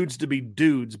your dudes to be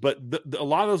dudes, but a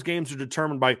lot of those games are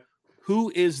determined by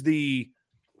who is the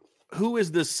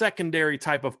secondary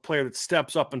type of player that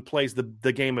steps up and plays the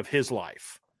game of his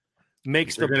life,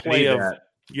 makes the play of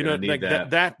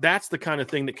that. That's the kind of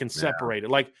thing that can separate it.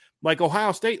 Like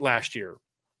Ohio State last year.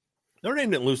 Notre Dame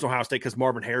didn't lose to Ohio State because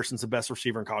Marvin Harrison's the best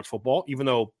receiver in college football, even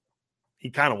though he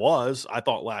kind of was, I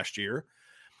thought, last year.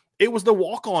 It was the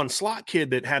walk-on slot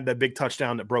kid that had that big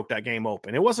touchdown that broke that game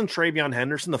open. It wasn't Travion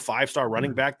Henderson, the 5-star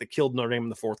running back that killed Notre Dame in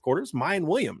the fourth quarter. It was Mayan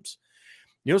Williams.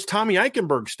 It was Tommy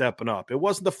Eichenberg stepping up. It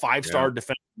wasn't the 5-star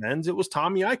defensive ends. It was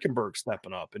Tommy Eichenberg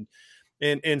stepping up.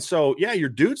 And so, your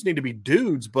dudes need to be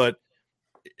dudes, but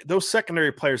those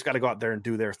secondary players got to go out there and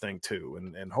do their thing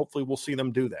too. And hopefully we'll see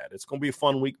them do that. It's going to be a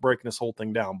fun week breaking this whole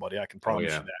thing down, buddy. I can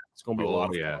promise you that. It's going to be a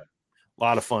lot of fun. A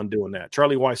lot of fun doing that.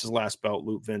 Charlie Weiss's last belt,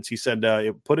 Luke Vince, he said,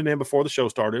 put it in before the show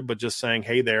started, but just saying,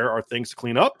 hey, there are things to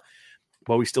clean up.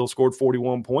 But we still scored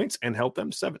 41 points and helped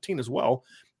them 17 as well.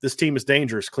 This team is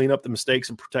dangerous. Clean up the mistakes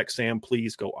and protect Sam.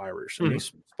 Please go Irish. And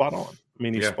he's spot on.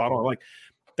 He's spot on. Like,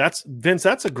 that's Vince,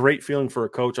 that's a great feeling for a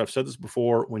coach. I've said this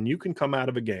before. When you can come out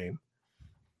of a game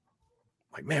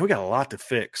like, man, we got a lot to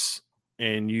fix,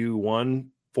 and you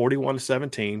won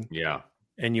 41-17. Yeah.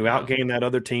 And you outgained that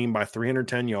other team by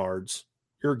 310 yards.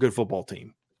 You're a good football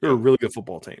team. You're a really good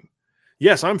football team.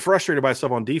 Yes, I'm frustrated by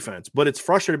stuff on defense, but it's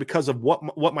frustrated because of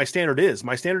what my standard is.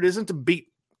 My standard isn't to beat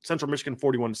Central Michigan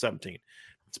 41-17.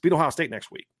 It's beat Ohio State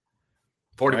next week.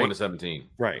 41-17.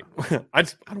 Right. I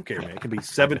don't care, man. It can be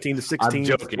 17-16,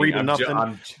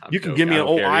 3-0. You can give me an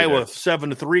old Iowa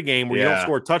 7-3 game where you don't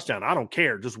score a touchdown. I don't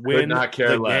care. Just win the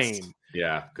game.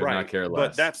 Yeah, could not care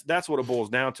less. But that's what it boils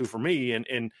down to for me.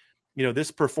 And this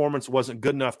performance wasn't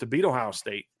good enough to beat Ohio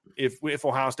State. If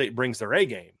Ohio State brings their A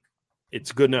game,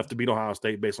 it's good enough to beat Ohio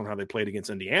State based on how they played against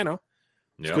Indiana.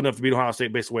 It's good enough to beat Ohio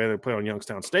State based on the way they play on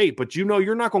Youngstown State. But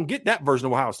you're not going to get that version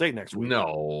of Ohio State next week.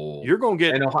 No. You're going to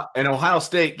get – And Ohio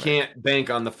State can't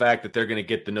bank on the fact that they're going to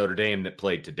get the Notre Dame that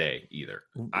played today either.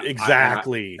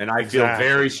 Exactly. I feel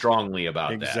very strongly about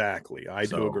that. Exactly. I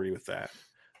do agree with that.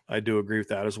 I do agree with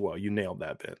that as well. You nailed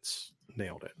that, Vince.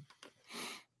 Nailed it.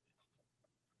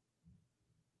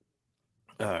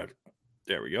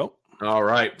 There we go. All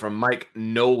right. From Mike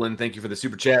Nolan, thank you for the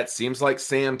super chat. Seems like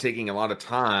Sam taking a lot of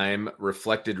time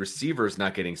reflected receivers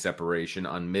not getting separation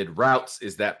on mid routes.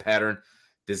 Is that pattern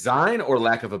design or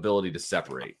lack of ability to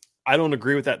separate? I don't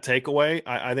agree with that takeaway.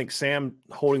 I think Sam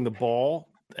holding the ball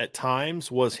at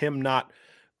times was him not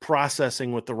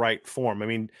processing with the right form. I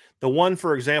mean, the one,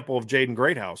 for example, of Jaden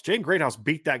Greathouse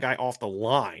beat that guy off the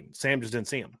line. Sam just didn't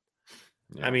see him.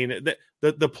 Yeah. I mean,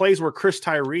 the plays where Chris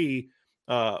Tyree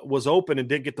was open and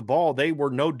didn't get the ball, they were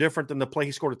no different than the play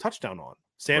he scored a touchdown on.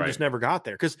 Sam just never got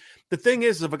there. Because the thing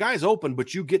is, if a guy's open,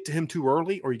 but you get to him too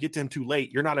early or you get to him too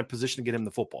late, you're not in position to get him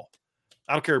the football.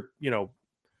 I don't care,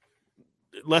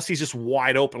 unless he's just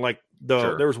wide open. Like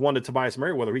there was one to Tobias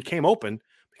Merriweather. He came open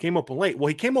late. Well,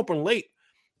 he came open late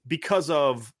because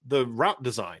of the route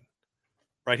design,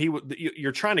 right?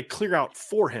 You're trying to clear out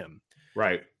for him.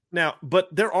 Right. Now, but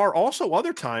there are also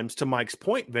other times, to Mike's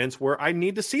point, Vince, where I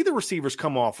need to see the receivers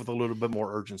come off with a little bit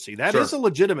more urgency. That is a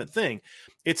legitimate thing.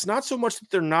 It's not so much that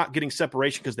they're not getting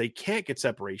separation because they can't get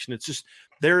separation. It's just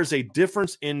there is a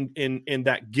difference in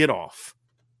that get off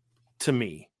to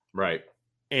me. Right.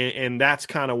 And that's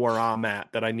kind of where I'm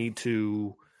at, that I need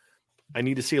to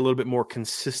see a little bit more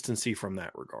consistency from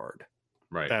that regard.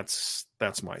 Right. That's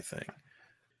my thing.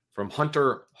 From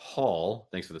Hunter Hall,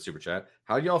 thanks for the super chat.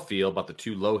 How do y'all feel about the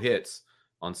 2 low hits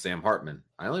on Sam Hartman?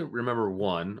 I only remember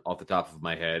one off the top of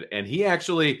my head. And he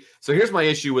actually, so here's my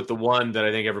issue with the one that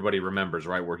I think everybody remembers,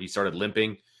 right? Where he started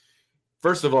limping.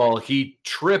 First of all, he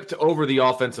tripped over the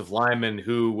offensive lineman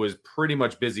who was pretty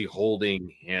much busy holding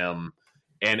him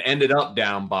and ended up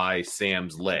down by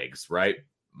Sam's legs, right?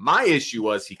 My issue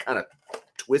was he kind of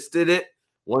twisted it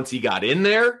once he got in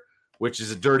there, which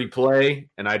is a dirty play,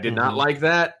 and I did not like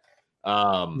that.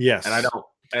 Yes, and I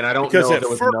don't because know if there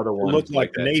was another one. It looked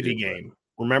like the Navy game.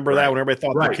 Remember that when everybody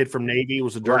thought the kid from Navy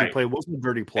was a dirty play? It wasn't a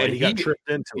dirty play. And he got tripped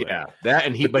into it. Yeah,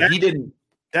 but he didn't.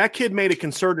 That kid made a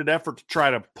concerted effort to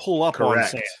try to pull up on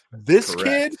Sam. This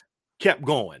kid kept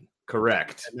going.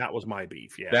 Correct. And that was my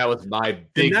beef. Yeah, that was my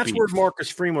big. And that's beef. where Marcus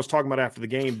Freeman was talking about after the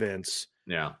game, Vince.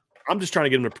 Yeah, I'm just trying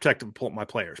to get him to protect my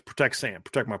players, protect Sam,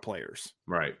 protect my players.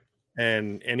 Right.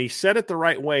 And he said it the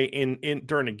right way in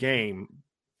during the game,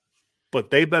 but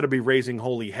they better be raising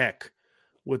holy heck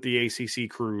with the ACC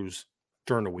crews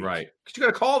during the week. Right. Because you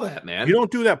got to call that, man. You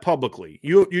don't do that publicly.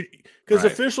 Because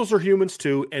officials are humans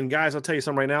too. And guys, I'll tell you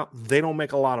something right now, they don't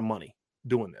make a lot of money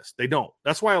doing this. They don't.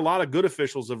 That's why a lot of good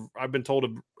officials I've been told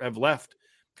have left,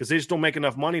 because they just don't make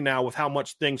enough money now with how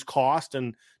much things cost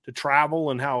and to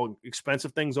travel and how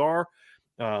expensive things are.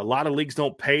 A lot of leagues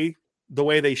don't pay the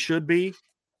way they should be.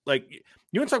 Like,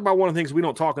 you want to talk about one of the things we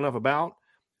don't talk enough about?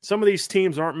 Some of these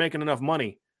teams aren't making enough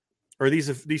money, or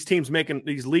these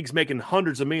leagues making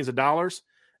hundreds of millions of dollars,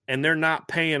 and they're not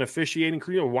paying officiating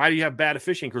crew. Why do you have bad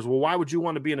officiating crews? Well, why would you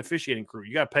want to be an officiating crew?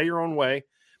 You got to pay your own way,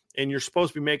 and you're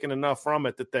supposed to be making enough from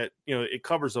it that it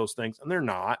covers those things, and they're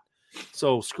not.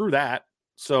 So screw that.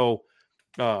 So,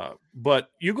 but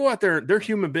you go out there, they're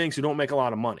human beings who don't make a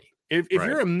lot of money. If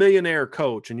you're a millionaire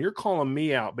coach and you're calling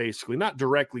me out, basically, not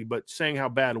directly, but saying how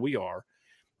bad we are,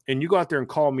 and you go out there and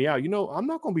call me out, I'm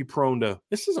not going to be prone to,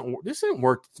 this isn't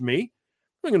worth to me. I'm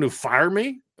not going to fire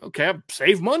me. Okay, I've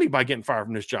saved money by getting fired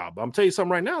from this job. I'm telling you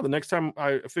something right now. The next time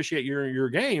I officiate your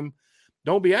game,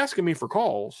 don't be asking me for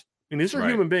calls. I mean, these are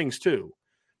human beings too.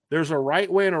 There's a right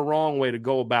way and a wrong way to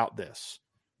go about this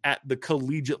at the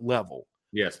collegiate level.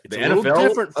 Yes, it's a little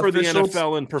different for the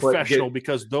NFL and professional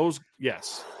because it's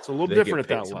a little different at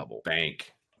that level.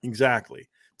 Bank. Exactly.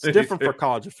 It's different for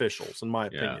college officials, in my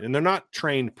opinion. And they're not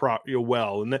trained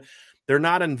well, and they're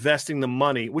not investing the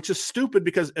money, which is stupid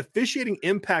because officiating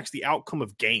impacts the outcome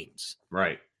of games.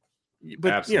 Right.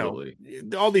 But, absolutely.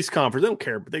 All these conferences, they don't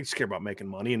care, but they just care about making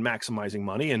money and maximizing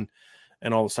money and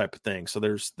all this type of thing. So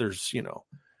it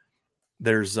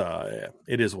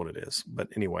is what it is. But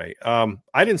anyway,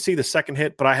 I didn't see the second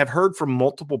hit, but I have heard from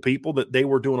multiple people that they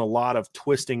were doing a lot of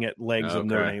twisting at legs of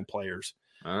their name players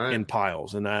in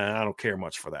piles. And I don't care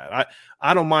much for that.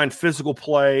 I don't mind physical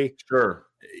play. Sure.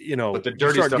 But the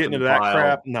dirty start getting into that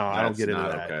crap. No, I don't get into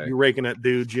that. Okay. You're raking at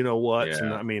dudes, you know what? Yeah.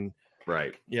 And I mean,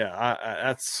 right.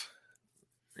 Yeah.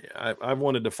 I've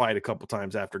wanted to fight a couple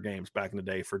times after games back in the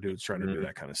day for dudes trying to do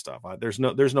that kind of stuff. There's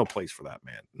no place for that,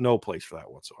 man. No place for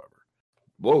that whatsoever.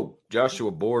 Whoa, Joshua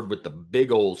Board with the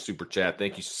big old super chat.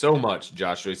 Thank you so much,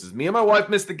 Joshua. He says, me and my wife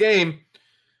missed the game.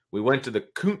 We went to the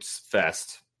Kuntz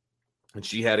Fest, and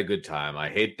she had a good time. I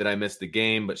hate that I missed the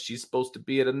game, but she's supposed to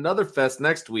be at another fest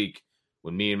next week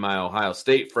when me and my Ohio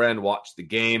State friend watch the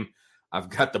game. I've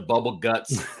got the bubble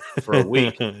guts for a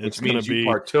week, which means you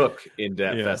partook in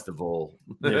that festival.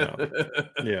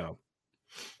 Yeah.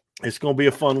 It's going to be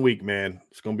a fun week, man.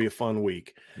 It's going to be a fun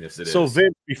week. Yes, it is. So,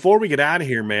 Vince, before we get out of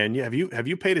here, man, have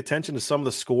you paid attention to some of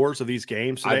the scores of these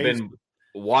games today? I've been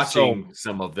watching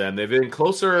some of them. They've been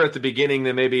closer at the beginning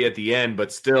than maybe at the end,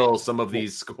 but still some of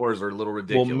these scores are a little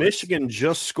ridiculous. Well, Michigan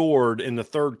just scored in the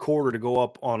third quarter to go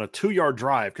up on a 2-yard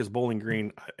drive because Bowling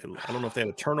Green, I don't know if they had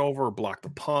a turnover or blocked the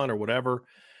punt or whatever.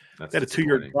 They had a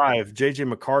 2-yard drive. J.J.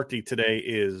 McCarthy today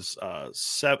is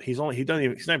he's not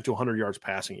even to 100 yards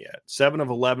passing yet. 7 of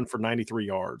 11 for 93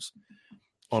 yards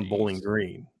on Bowling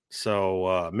Green.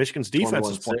 So Michigan's defense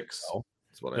is playing well,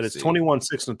 but it's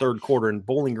 21-6 in the third quarter, and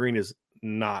Bowling Green is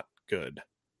not good.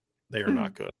 They are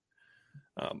not good.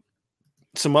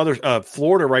 Some other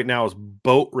Florida right now is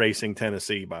boat racing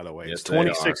Tennessee. By the way, it's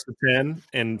 26-10,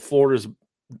 and Florida's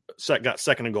got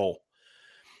second and goal.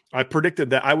 I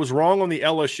predicted that. I was wrong on the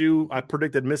LSU. I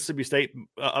predicted Mississippi State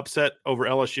upset over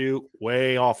LSU.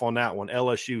 Way off on that one.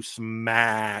 LSU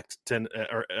smacked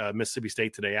Mississippi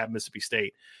State today at Mississippi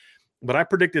State. But I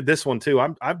predicted this one too.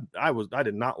 I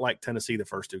did not like Tennessee the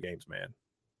first 2 games, man.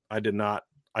 I did not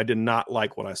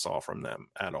like what I saw from them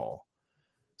at all.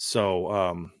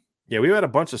 So yeah, we had a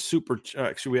bunch of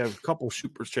actually we have a couple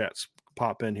super chats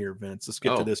pop in here, Vince. Let's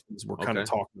get to this because we're kind of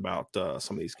talking about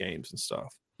some of these games and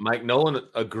stuff. Mike Nolan,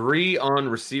 agree on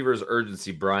receivers'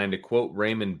 urgency, Brian. To quote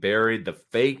Raymond Berry, the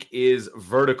fake is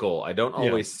vertical. I don't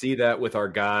always see that with our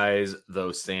guys,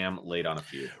 though Sam laid on a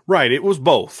few. Right. It was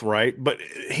both, right? But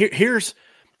here's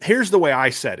the way I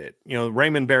said it. You know,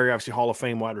 Raymond Berry, obviously Hall of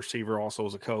Fame wide receiver, also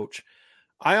as a coach.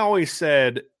 I always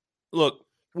said, look,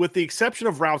 with the exception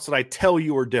of routes that I tell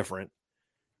you are different,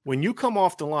 when you come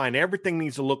off the line, everything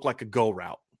needs to look like a go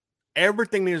route.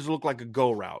 Everything needs to look like a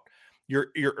go route.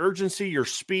 Your urgency, your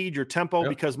speed, your tempo,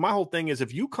 because my whole thing is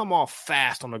if you come off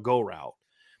fast on a go route,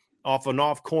 off an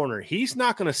off corner, he's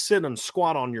not going to sit and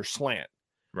squat on your slant.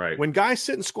 Right. When guys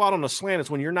sit and squat on the slant, it's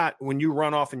when you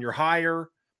run off and you're higher,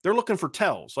 they're looking for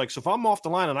tells. Like, so if I'm off the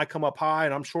line and I come up high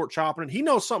and I'm short chopping it, he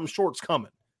knows something short's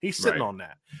coming. He's sitting on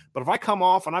that. But if I come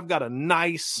off and I've got a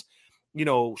nice,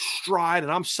 stride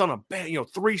and I'm bam,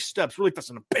 3 steps really fast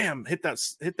and bam, hit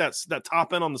that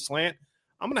top end on the slant,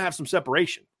 I'm going to have some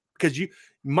separation. Because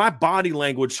my body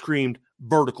language screamed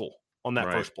vertical on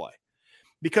that first play.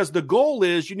 Because the goal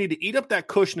is you need to eat up that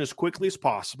cushion as quickly as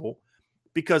possible.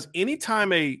 Because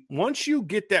anytime once you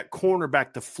get that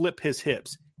cornerback to flip his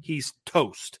hips, he's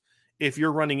toast if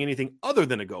you're running anything other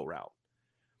than a go route.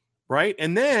 Right?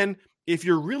 And then if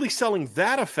you're really selling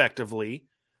that effectively,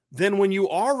 then when you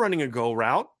are running a go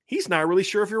route, he's not really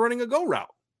sure if you're running a go route.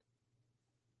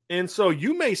 And so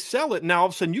you may sell it. Now all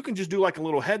of a sudden you can just do like a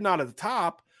little head nod at the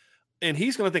top. And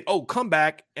he's going to think, oh, come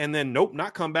back. And then, nope,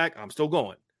 not come back. I'm still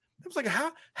going. I was like,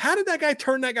 how did that guy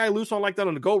turn that guy loose on like that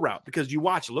on the go route? Because you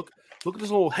watch, look at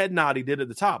this little head nod he did at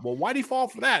the top. Well, why did he fall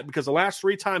for that? Because the last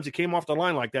 3 times he came off the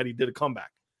line like that, he did a comeback.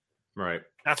 Right.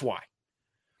 That's why.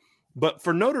 But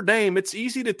for Notre Dame, it's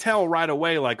easy to tell right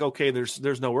away, like, okay, there's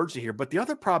no urgency here. But the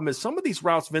other problem is some of these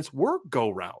routes, Vince, were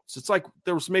go routes. It's like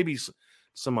there was maybe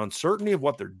some uncertainty of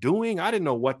what they're doing. I didn't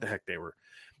know what the heck they were.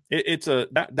 It's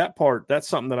that part. That's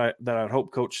something that I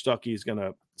hope Coach Stuckey is going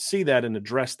to see that and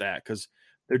address that, because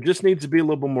there just needs to be a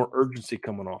little bit more urgency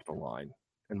coming off the line,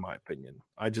 in my opinion.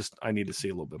 I need to see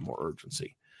a little bit more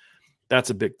urgency.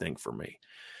 That's a big thing for me.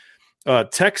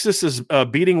 Texas is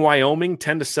beating Wyoming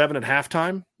 10-7 at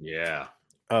halftime. Yeah,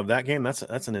 of that game. That's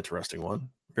an interesting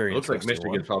one. Very. It looks like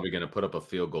Michigan's probably going to put up a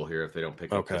field goal here if they don't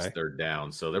pick up this third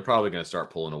down. So they're probably going to start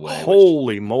pulling away.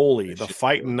 Holy moly! The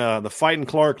fighting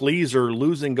Clark Lees are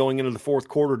losing going into the fourth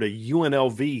quarter to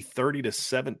UNLV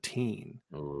 30-17.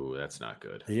 Oh, that's not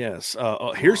good. Yes.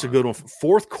 Here's a good one.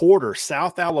 Fourth quarter,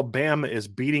 South Alabama is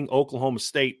beating Oklahoma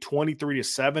State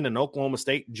 23-7, and Oklahoma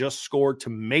State just scored to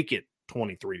make it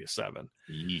 23-7.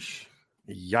 Yeesh.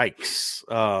 Yikes.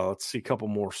 Let's see a couple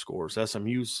more scores.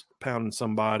 SMU's pounding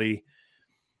somebody.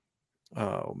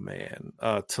 Oh, man.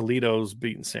 Toledo's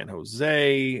beating San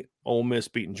Jose. Ole Miss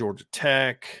beating Georgia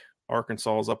Tech.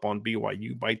 Arkansas is up on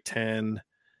BYU by 10.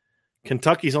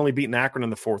 Kentucky's only beating Akron in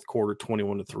the fourth quarter,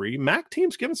 21-3. MAC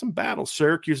team's giving some battles.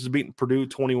 Syracuse is beating Purdue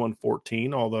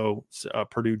 21-14, although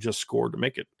Purdue just scored to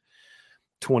make it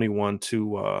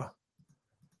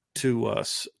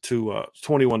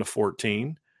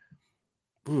 21-14.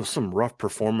 Ooh, some rough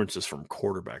performances from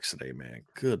quarterbacks today, man.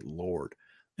 Good Lord.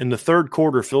 In the third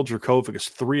quarter, Phil Dracovic is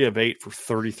 3 of 8 for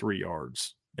 33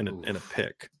 yards in a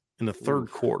pick. In the third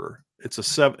quarter, it's a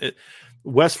 7.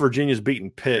 West Virginia's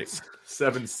beating Pitt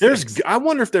 7-6. I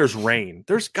wonder if there's rain.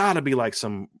 There's got to be like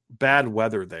some bad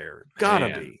weather there. Got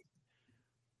to be.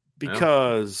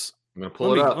 Because I'm gonna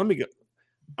pull it up. Let me go.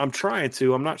 I'm trying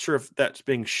to. I'm not sure if that's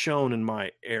being shown in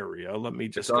my area. Let me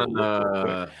just go look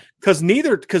real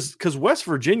quick. Because West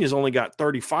Virginia's only got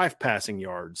 35 passing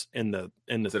yards in the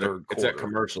third quarter. It's at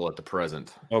commercial at the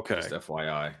present. Okay. Just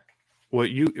FYI.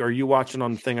 Are you watching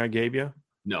on the thing I gave you?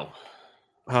 No.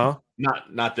 Huh?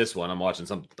 Not this one. I'm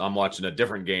watching a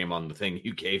different game on the thing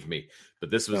you gave me. But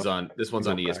this one's on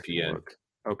ESPN.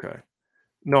 Okay.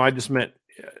 No, I just meant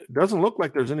it doesn't look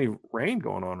like there's any rain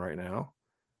going on right now.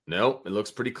 Nope, it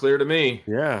looks pretty clear to me.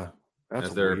 Yeah,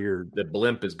 that's weird. The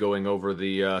blimp is going over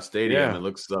the stadium. Yeah. It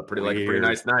looks like a pretty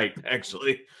nice night,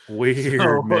 actually.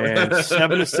 Weird, man.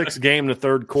 7-6 game in the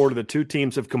third quarter. The two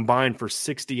teams have combined for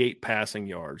 68 passing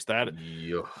yards. I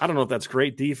don't know if that's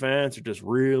great defense or just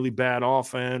really bad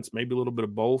offense. Maybe a little bit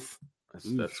of both.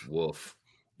 That's woof.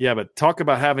 Yeah, but talk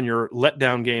about having your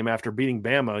letdown game after beating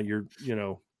Bama.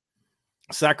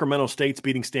 Sacramento State's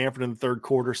beating Stanford in the third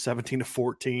quarter,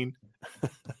 17-14.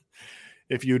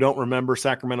 If you don't remember,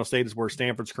 Sacramento State is where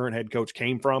Stanford's current head coach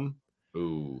came from.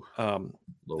 Ooh,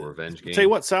 little revenge game. Tell you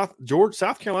what, South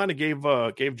Carolina gave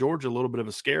Georgia a little bit of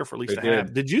a scare for at least a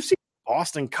half. Did you see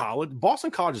Boston College? Boston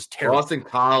College is terrible. Boston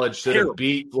College should have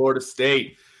beat Florida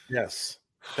State. Yes,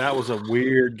 that was a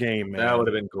weird game, man. That would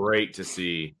have been great to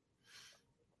see.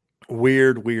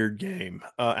 Weird game.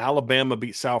 Alabama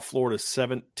beat South Florida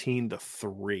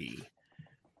 17-3.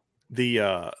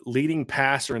 The leading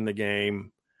passer in the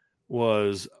game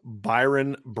was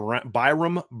Byram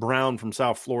Brown from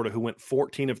South Florida, who went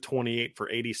 14 of 28 for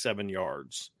 87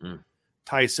 yards.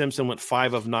 Ty Simpson went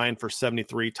 5 of 9 for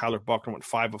 73. Tyler Buckner went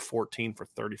 5 of 14 for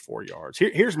 34 yards.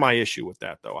 Here's my issue with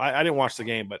that, though. I didn't watch the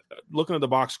game, but looking at the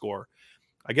box score,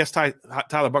 I guess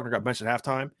Tyler Buckner got benched at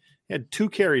halftime. He had 2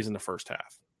 carries in the first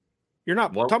half. You're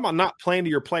not talking about not playing to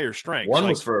your player's strengths. One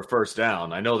was for a first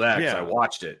down. I know that because I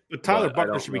watched it. But Tyler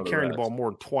Buckner should be carrying the ball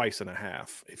more than twice and a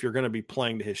half if you're going to be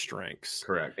playing to his strengths.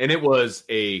 Correct. And it was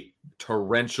a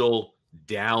torrential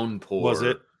downpour. Was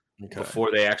it? Okay.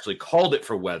 Before they actually called it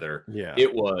for weather. Yeah.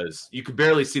 It was, you could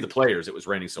barely see the players. It was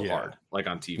raining so hard, like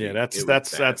on TV. Yeah, that's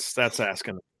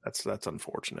asking. That's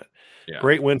unfortunate. Yeah.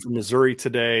 Great win for Missouri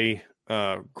today.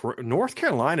 North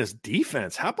Carolina's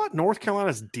defense. How about North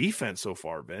Carolina's defense so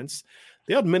far, Vince?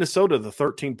 They held Minnesota to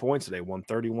 13 points today, won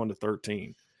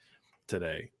 31-13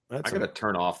 today. I got to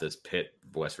turn off this Pitt,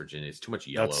 West Virginia. It's too much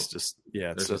yellow. It's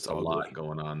there's just a lot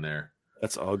going on there.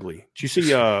 That's ugly. Did you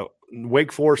see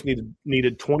Wake Forest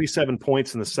needed 27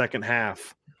 points in the second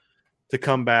half to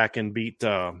come back and beat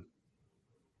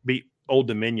Old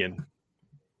Dominion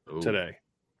today?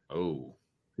 Oh.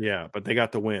 Yeah, but they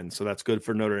got the win, so that's good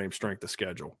for Notre Dame's strength of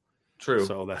schedule. True.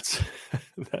 So that's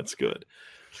good.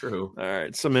 True. All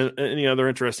right. Any other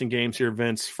interesting games here,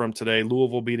 Vince, from today?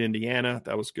 Louisville beat Indiana.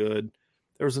 That was good.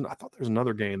 I thought there was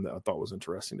another game that I thought was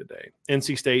interesting today.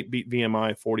 NC State beat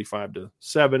VMI 45-7.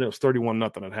 It was 31-0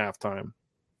 at halftime.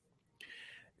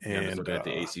 And looking at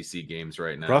the ACC games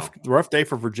right now. Rough day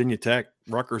for Virginia Tech.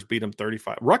 Rutgers beat them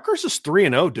 35. Rutgers is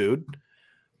 3-0, dude.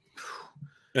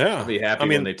 Yeah, I'll be happy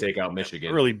when they take out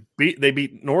Michigan. They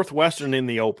beat Northwestern in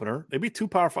the opener. They beat 2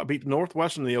 Power 5. Beat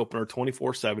Northwestern in the opener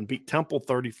 24-7. Beat Temple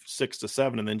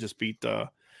 36-7, and then just beat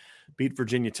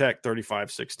Virginia Tech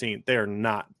 35-16. They are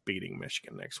not beating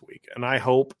Michigan next week. And I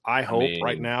hope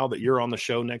right now that you're on the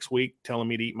show next week telling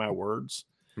me to eat my words.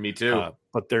 Me too.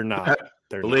 But they're not.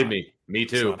 Believe me, me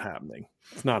too. It's not happening.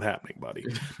 It's not happening, buddy.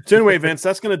 So anyway, Vince,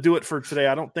 that's going to do it for today.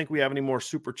 I don't think we have any more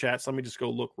super chats. Let me just go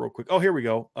look real quick. Oh, here we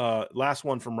go. Last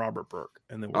one from Robert Burke.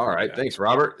 And then all right. Thanks,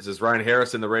 Robert. This is Ryan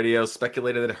Harris in the radio.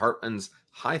 Speculated that Hartman's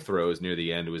high throws near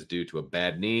the end was due to a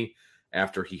bad knee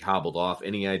after he hobbled off.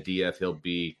 Any idea if he'll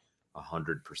be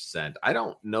 100%? I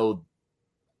don't know.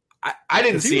 I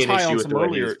didn't see an issue with the way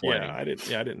he was playing. Yeah, I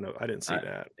didn't know. I didn't see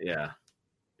that.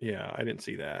 Yeah, I didn't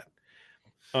see that.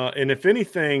 And if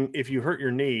anything, if you hurt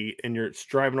your knee and you're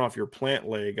driving off your plant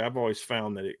leg, I've always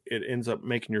found that it ends up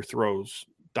making your throws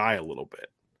die a little bit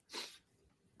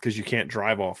because you can't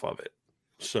drive off of it.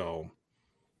 So,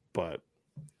 but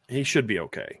he should be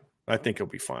okay. I think he'll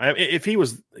be fine. If he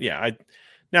was,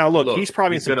 now look, he's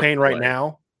probably in some pain right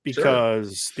now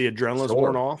because the adrenaline's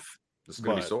worn off. It's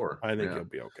going to be sore. I think he'll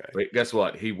be okay. Wait, guess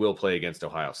what? He will play against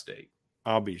Ohio State.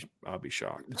 I'll be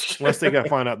shocked unless they got to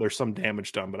find out there's some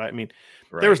damage done. But I mean,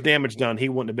 if there was damage done, he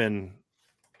wouldn't have been.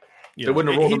 They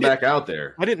wouldn't have rolled him back out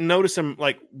there. I didn't notice him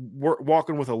like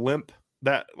walking with a limp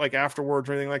that like afterwards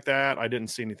or anything like that. I didn't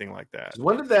see anything like that.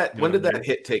 When did that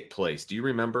hit take place? Do you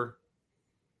remember?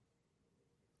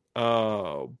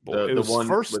 Oh, it was the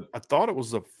first. I thought it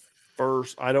was the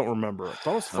first. I don't remember. I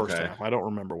thought it was the first half. I don't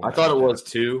remember. I thought it was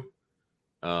too.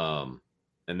 And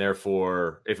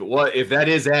therefore, if that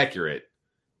is accurate,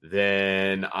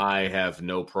 then I have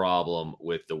no problem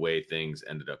with the way things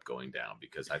ended up going down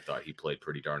because I thought he played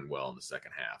pretty darn well in the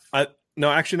second half.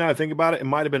 No, actually, now I think about it, it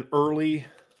might have been early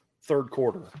third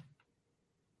quarter.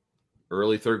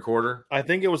 Early third quarter? I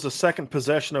think it was the second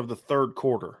possession of the third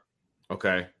quarter.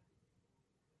 Okay.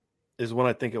 Is when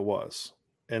I think it was.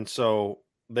 And so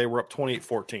they were up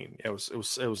 28-14. It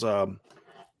was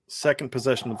second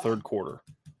possession of the third quarter.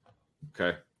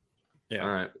 Okay. Yeah. All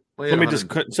right. Well,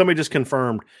 somebody just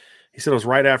confirmed. He said it was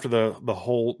right after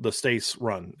the Stace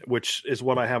run, which is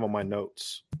what I have on my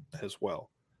notes as well.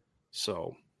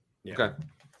 So, yeah. Okay.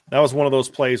 That was one of those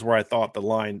plays where I thought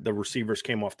the receivers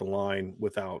came off the line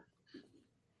without.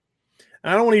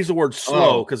 And I don't want to use the word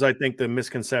slow because I think the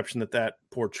misconception that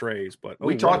portrays. But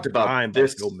we talked about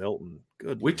this. Joe Milton.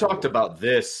 Talked about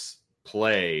this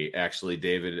play actually,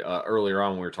 David, earlier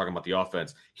on when we were talking about the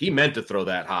offense. He meant to throw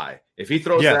that high. If he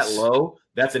throws that low,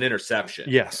 that's an interception.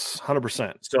 Yes,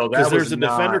 100%. So because there's a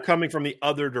defender coming from the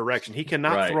other direction. He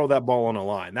cannot throw that ball on a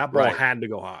line. That ball had to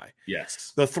go high.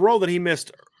 Yes. The throw that he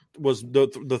missed was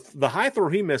the high throw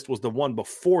he missed was the one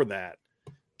before that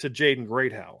to Jaden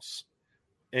Greathouse.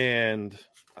 And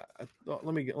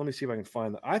let me see if I can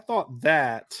find that. I thought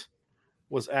that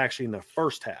was actually in the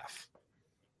first half.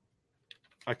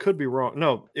 I could be wrong.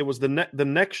 No, it was the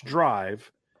next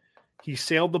drive. He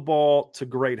sailed the ball to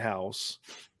Greathouse.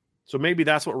 So maybe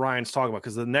that's what Ryan's talking about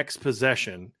because the next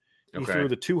possession, he threw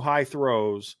the two high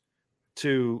throws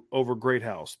over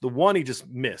Greathouse. The one he just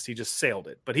missed. He just sailed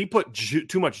it. But he put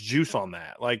too much juice on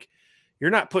that. Like,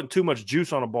 you're not putting too much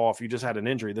juice on a ball if you just had an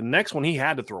injury. The next one he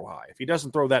had to throw high. If he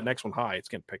doesn't throw that next one high, it's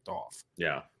getting picked off.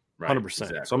 Yeah, right. 100%.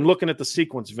 Exactly. So I'm looking at the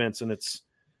sequence, Vince, and it's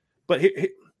 – but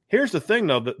here's the thing,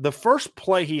 though. The first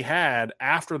play he had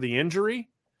after the injury,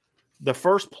 the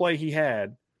first play he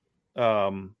had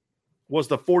was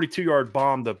the 42-yard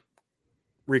bomb to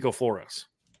Rico Flores.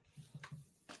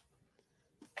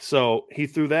 So he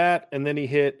threw that, and then he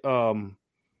hit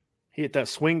that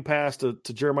swing pass to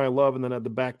Jeremiah Love, and then had the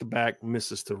back-to-back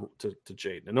misses to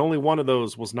Jaden. And only one of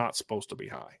those was not supposed to be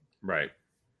high. Right.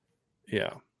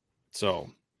 Yeah. So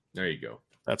there you go.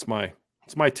 That's my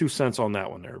 2 cents on that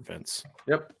one there, Vince.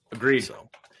 Yep. Agreed. So,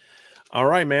 all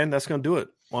right, man. That's going to do it.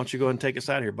 Why don't you go ahead and take us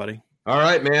out of here, buddy? All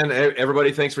right, man.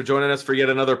 Everybody, thanks for joining us for yet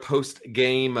another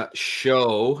post-game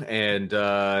show. And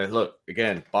look,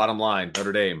 again, bottom line,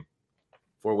 Notre Dame,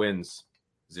 4 wins,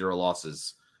 0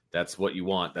 losses. That's what you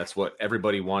want. That's what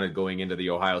everybody wanted going into the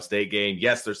Ohio State game.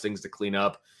 Yes, there's things to clean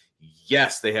up.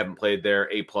 Yes, they haven't played their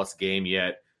A-plus game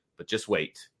yet, but just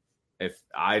wait. If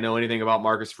I know anything about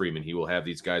Marcus Freeman, he will have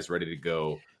these guys ready to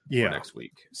go for next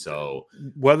week. So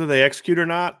whether they execute or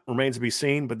not remains to be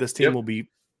seen, but this team will be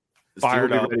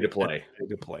fired up, ready to play.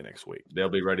 Ready to play next week. They'll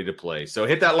be ready to play. So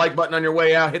hit that like button on your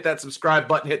way out, hit that subscribe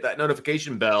button, hit that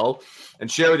notification bell,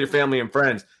 and share with your family and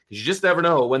friends. Because you just never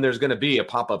know when there's going to be a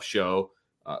pop-up show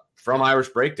from Irish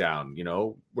Breakdown. You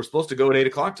know, we're supposed to go at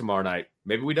 8:00 tomorrow night.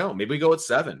 Maybe we don't. Maybe we go at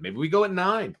 7. Maybe we go at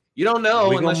 9. You don't know.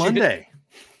 We go Monday.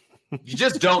 You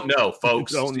just don't know,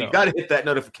 folks. You got to hit that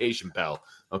notification bell,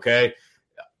 okay?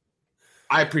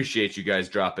 I appreciate you guys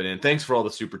dropping in. Thanks for all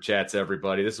the super chats,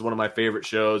 everybody. This is one of my favorite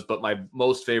shows, but my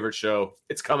most favorite show,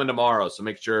 it's coming tomorrow, so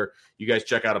make sure you guys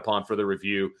check out upon further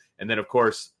review. And then, of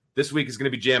course, this week is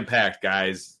going to be jam-packed,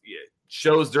 guys.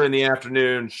 Shows during the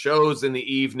afternoon, shows in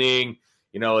the evening.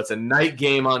 You know, it's a night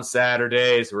game on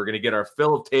Saturday, so we're going to get our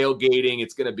fill of tailgating.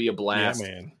 It's going to be a blast. Yeah,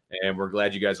 man. And we're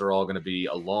glad you guys are all going to be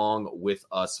along with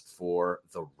us for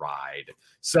the ride.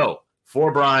 So,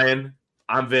 for Brian,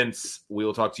 I'm Vince. We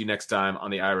will talk to you next time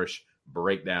on the Irish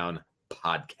Breakdown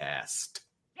Podcast.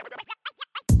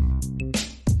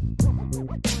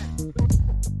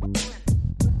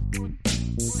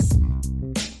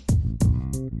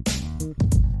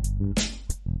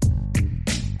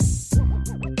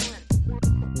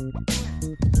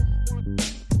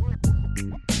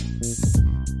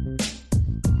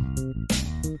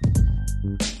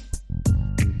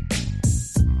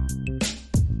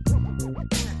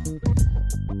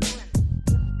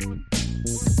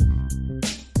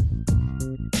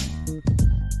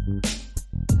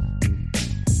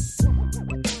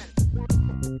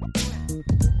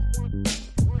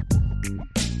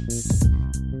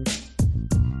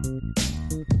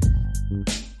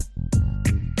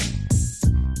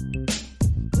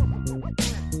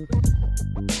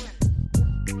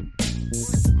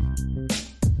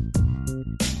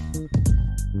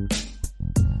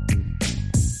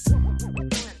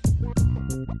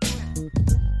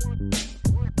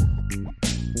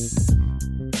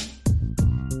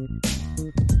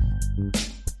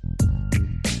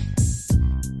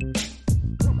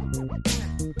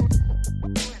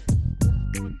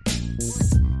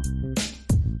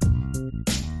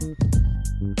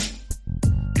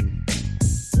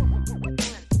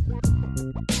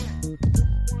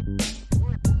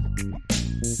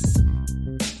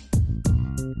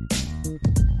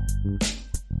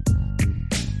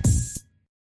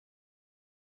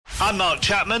 I'm Mark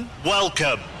Chapman.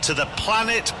 Welcome to the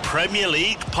Planet Premier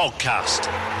League podcast.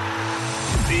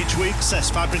 Each week,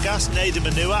 Cesc Fabregas, Nader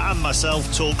Manua and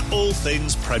myself talk all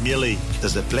things Premier League.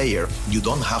 As a player, you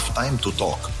don't have time to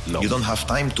talk. No. You don't have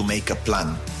time to make a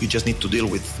plan. You just need to deal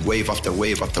with wave after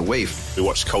wave after wave. We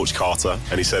watched Coach Carter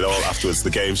and he said, afterwards, the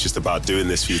game's just about doing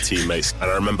this for your teammates. And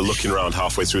I remember looking around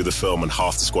halfway through the film and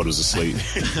half the squad was asleep.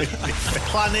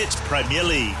 Planet Premier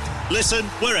League. Listen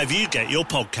wherever you get your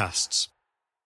podcasts.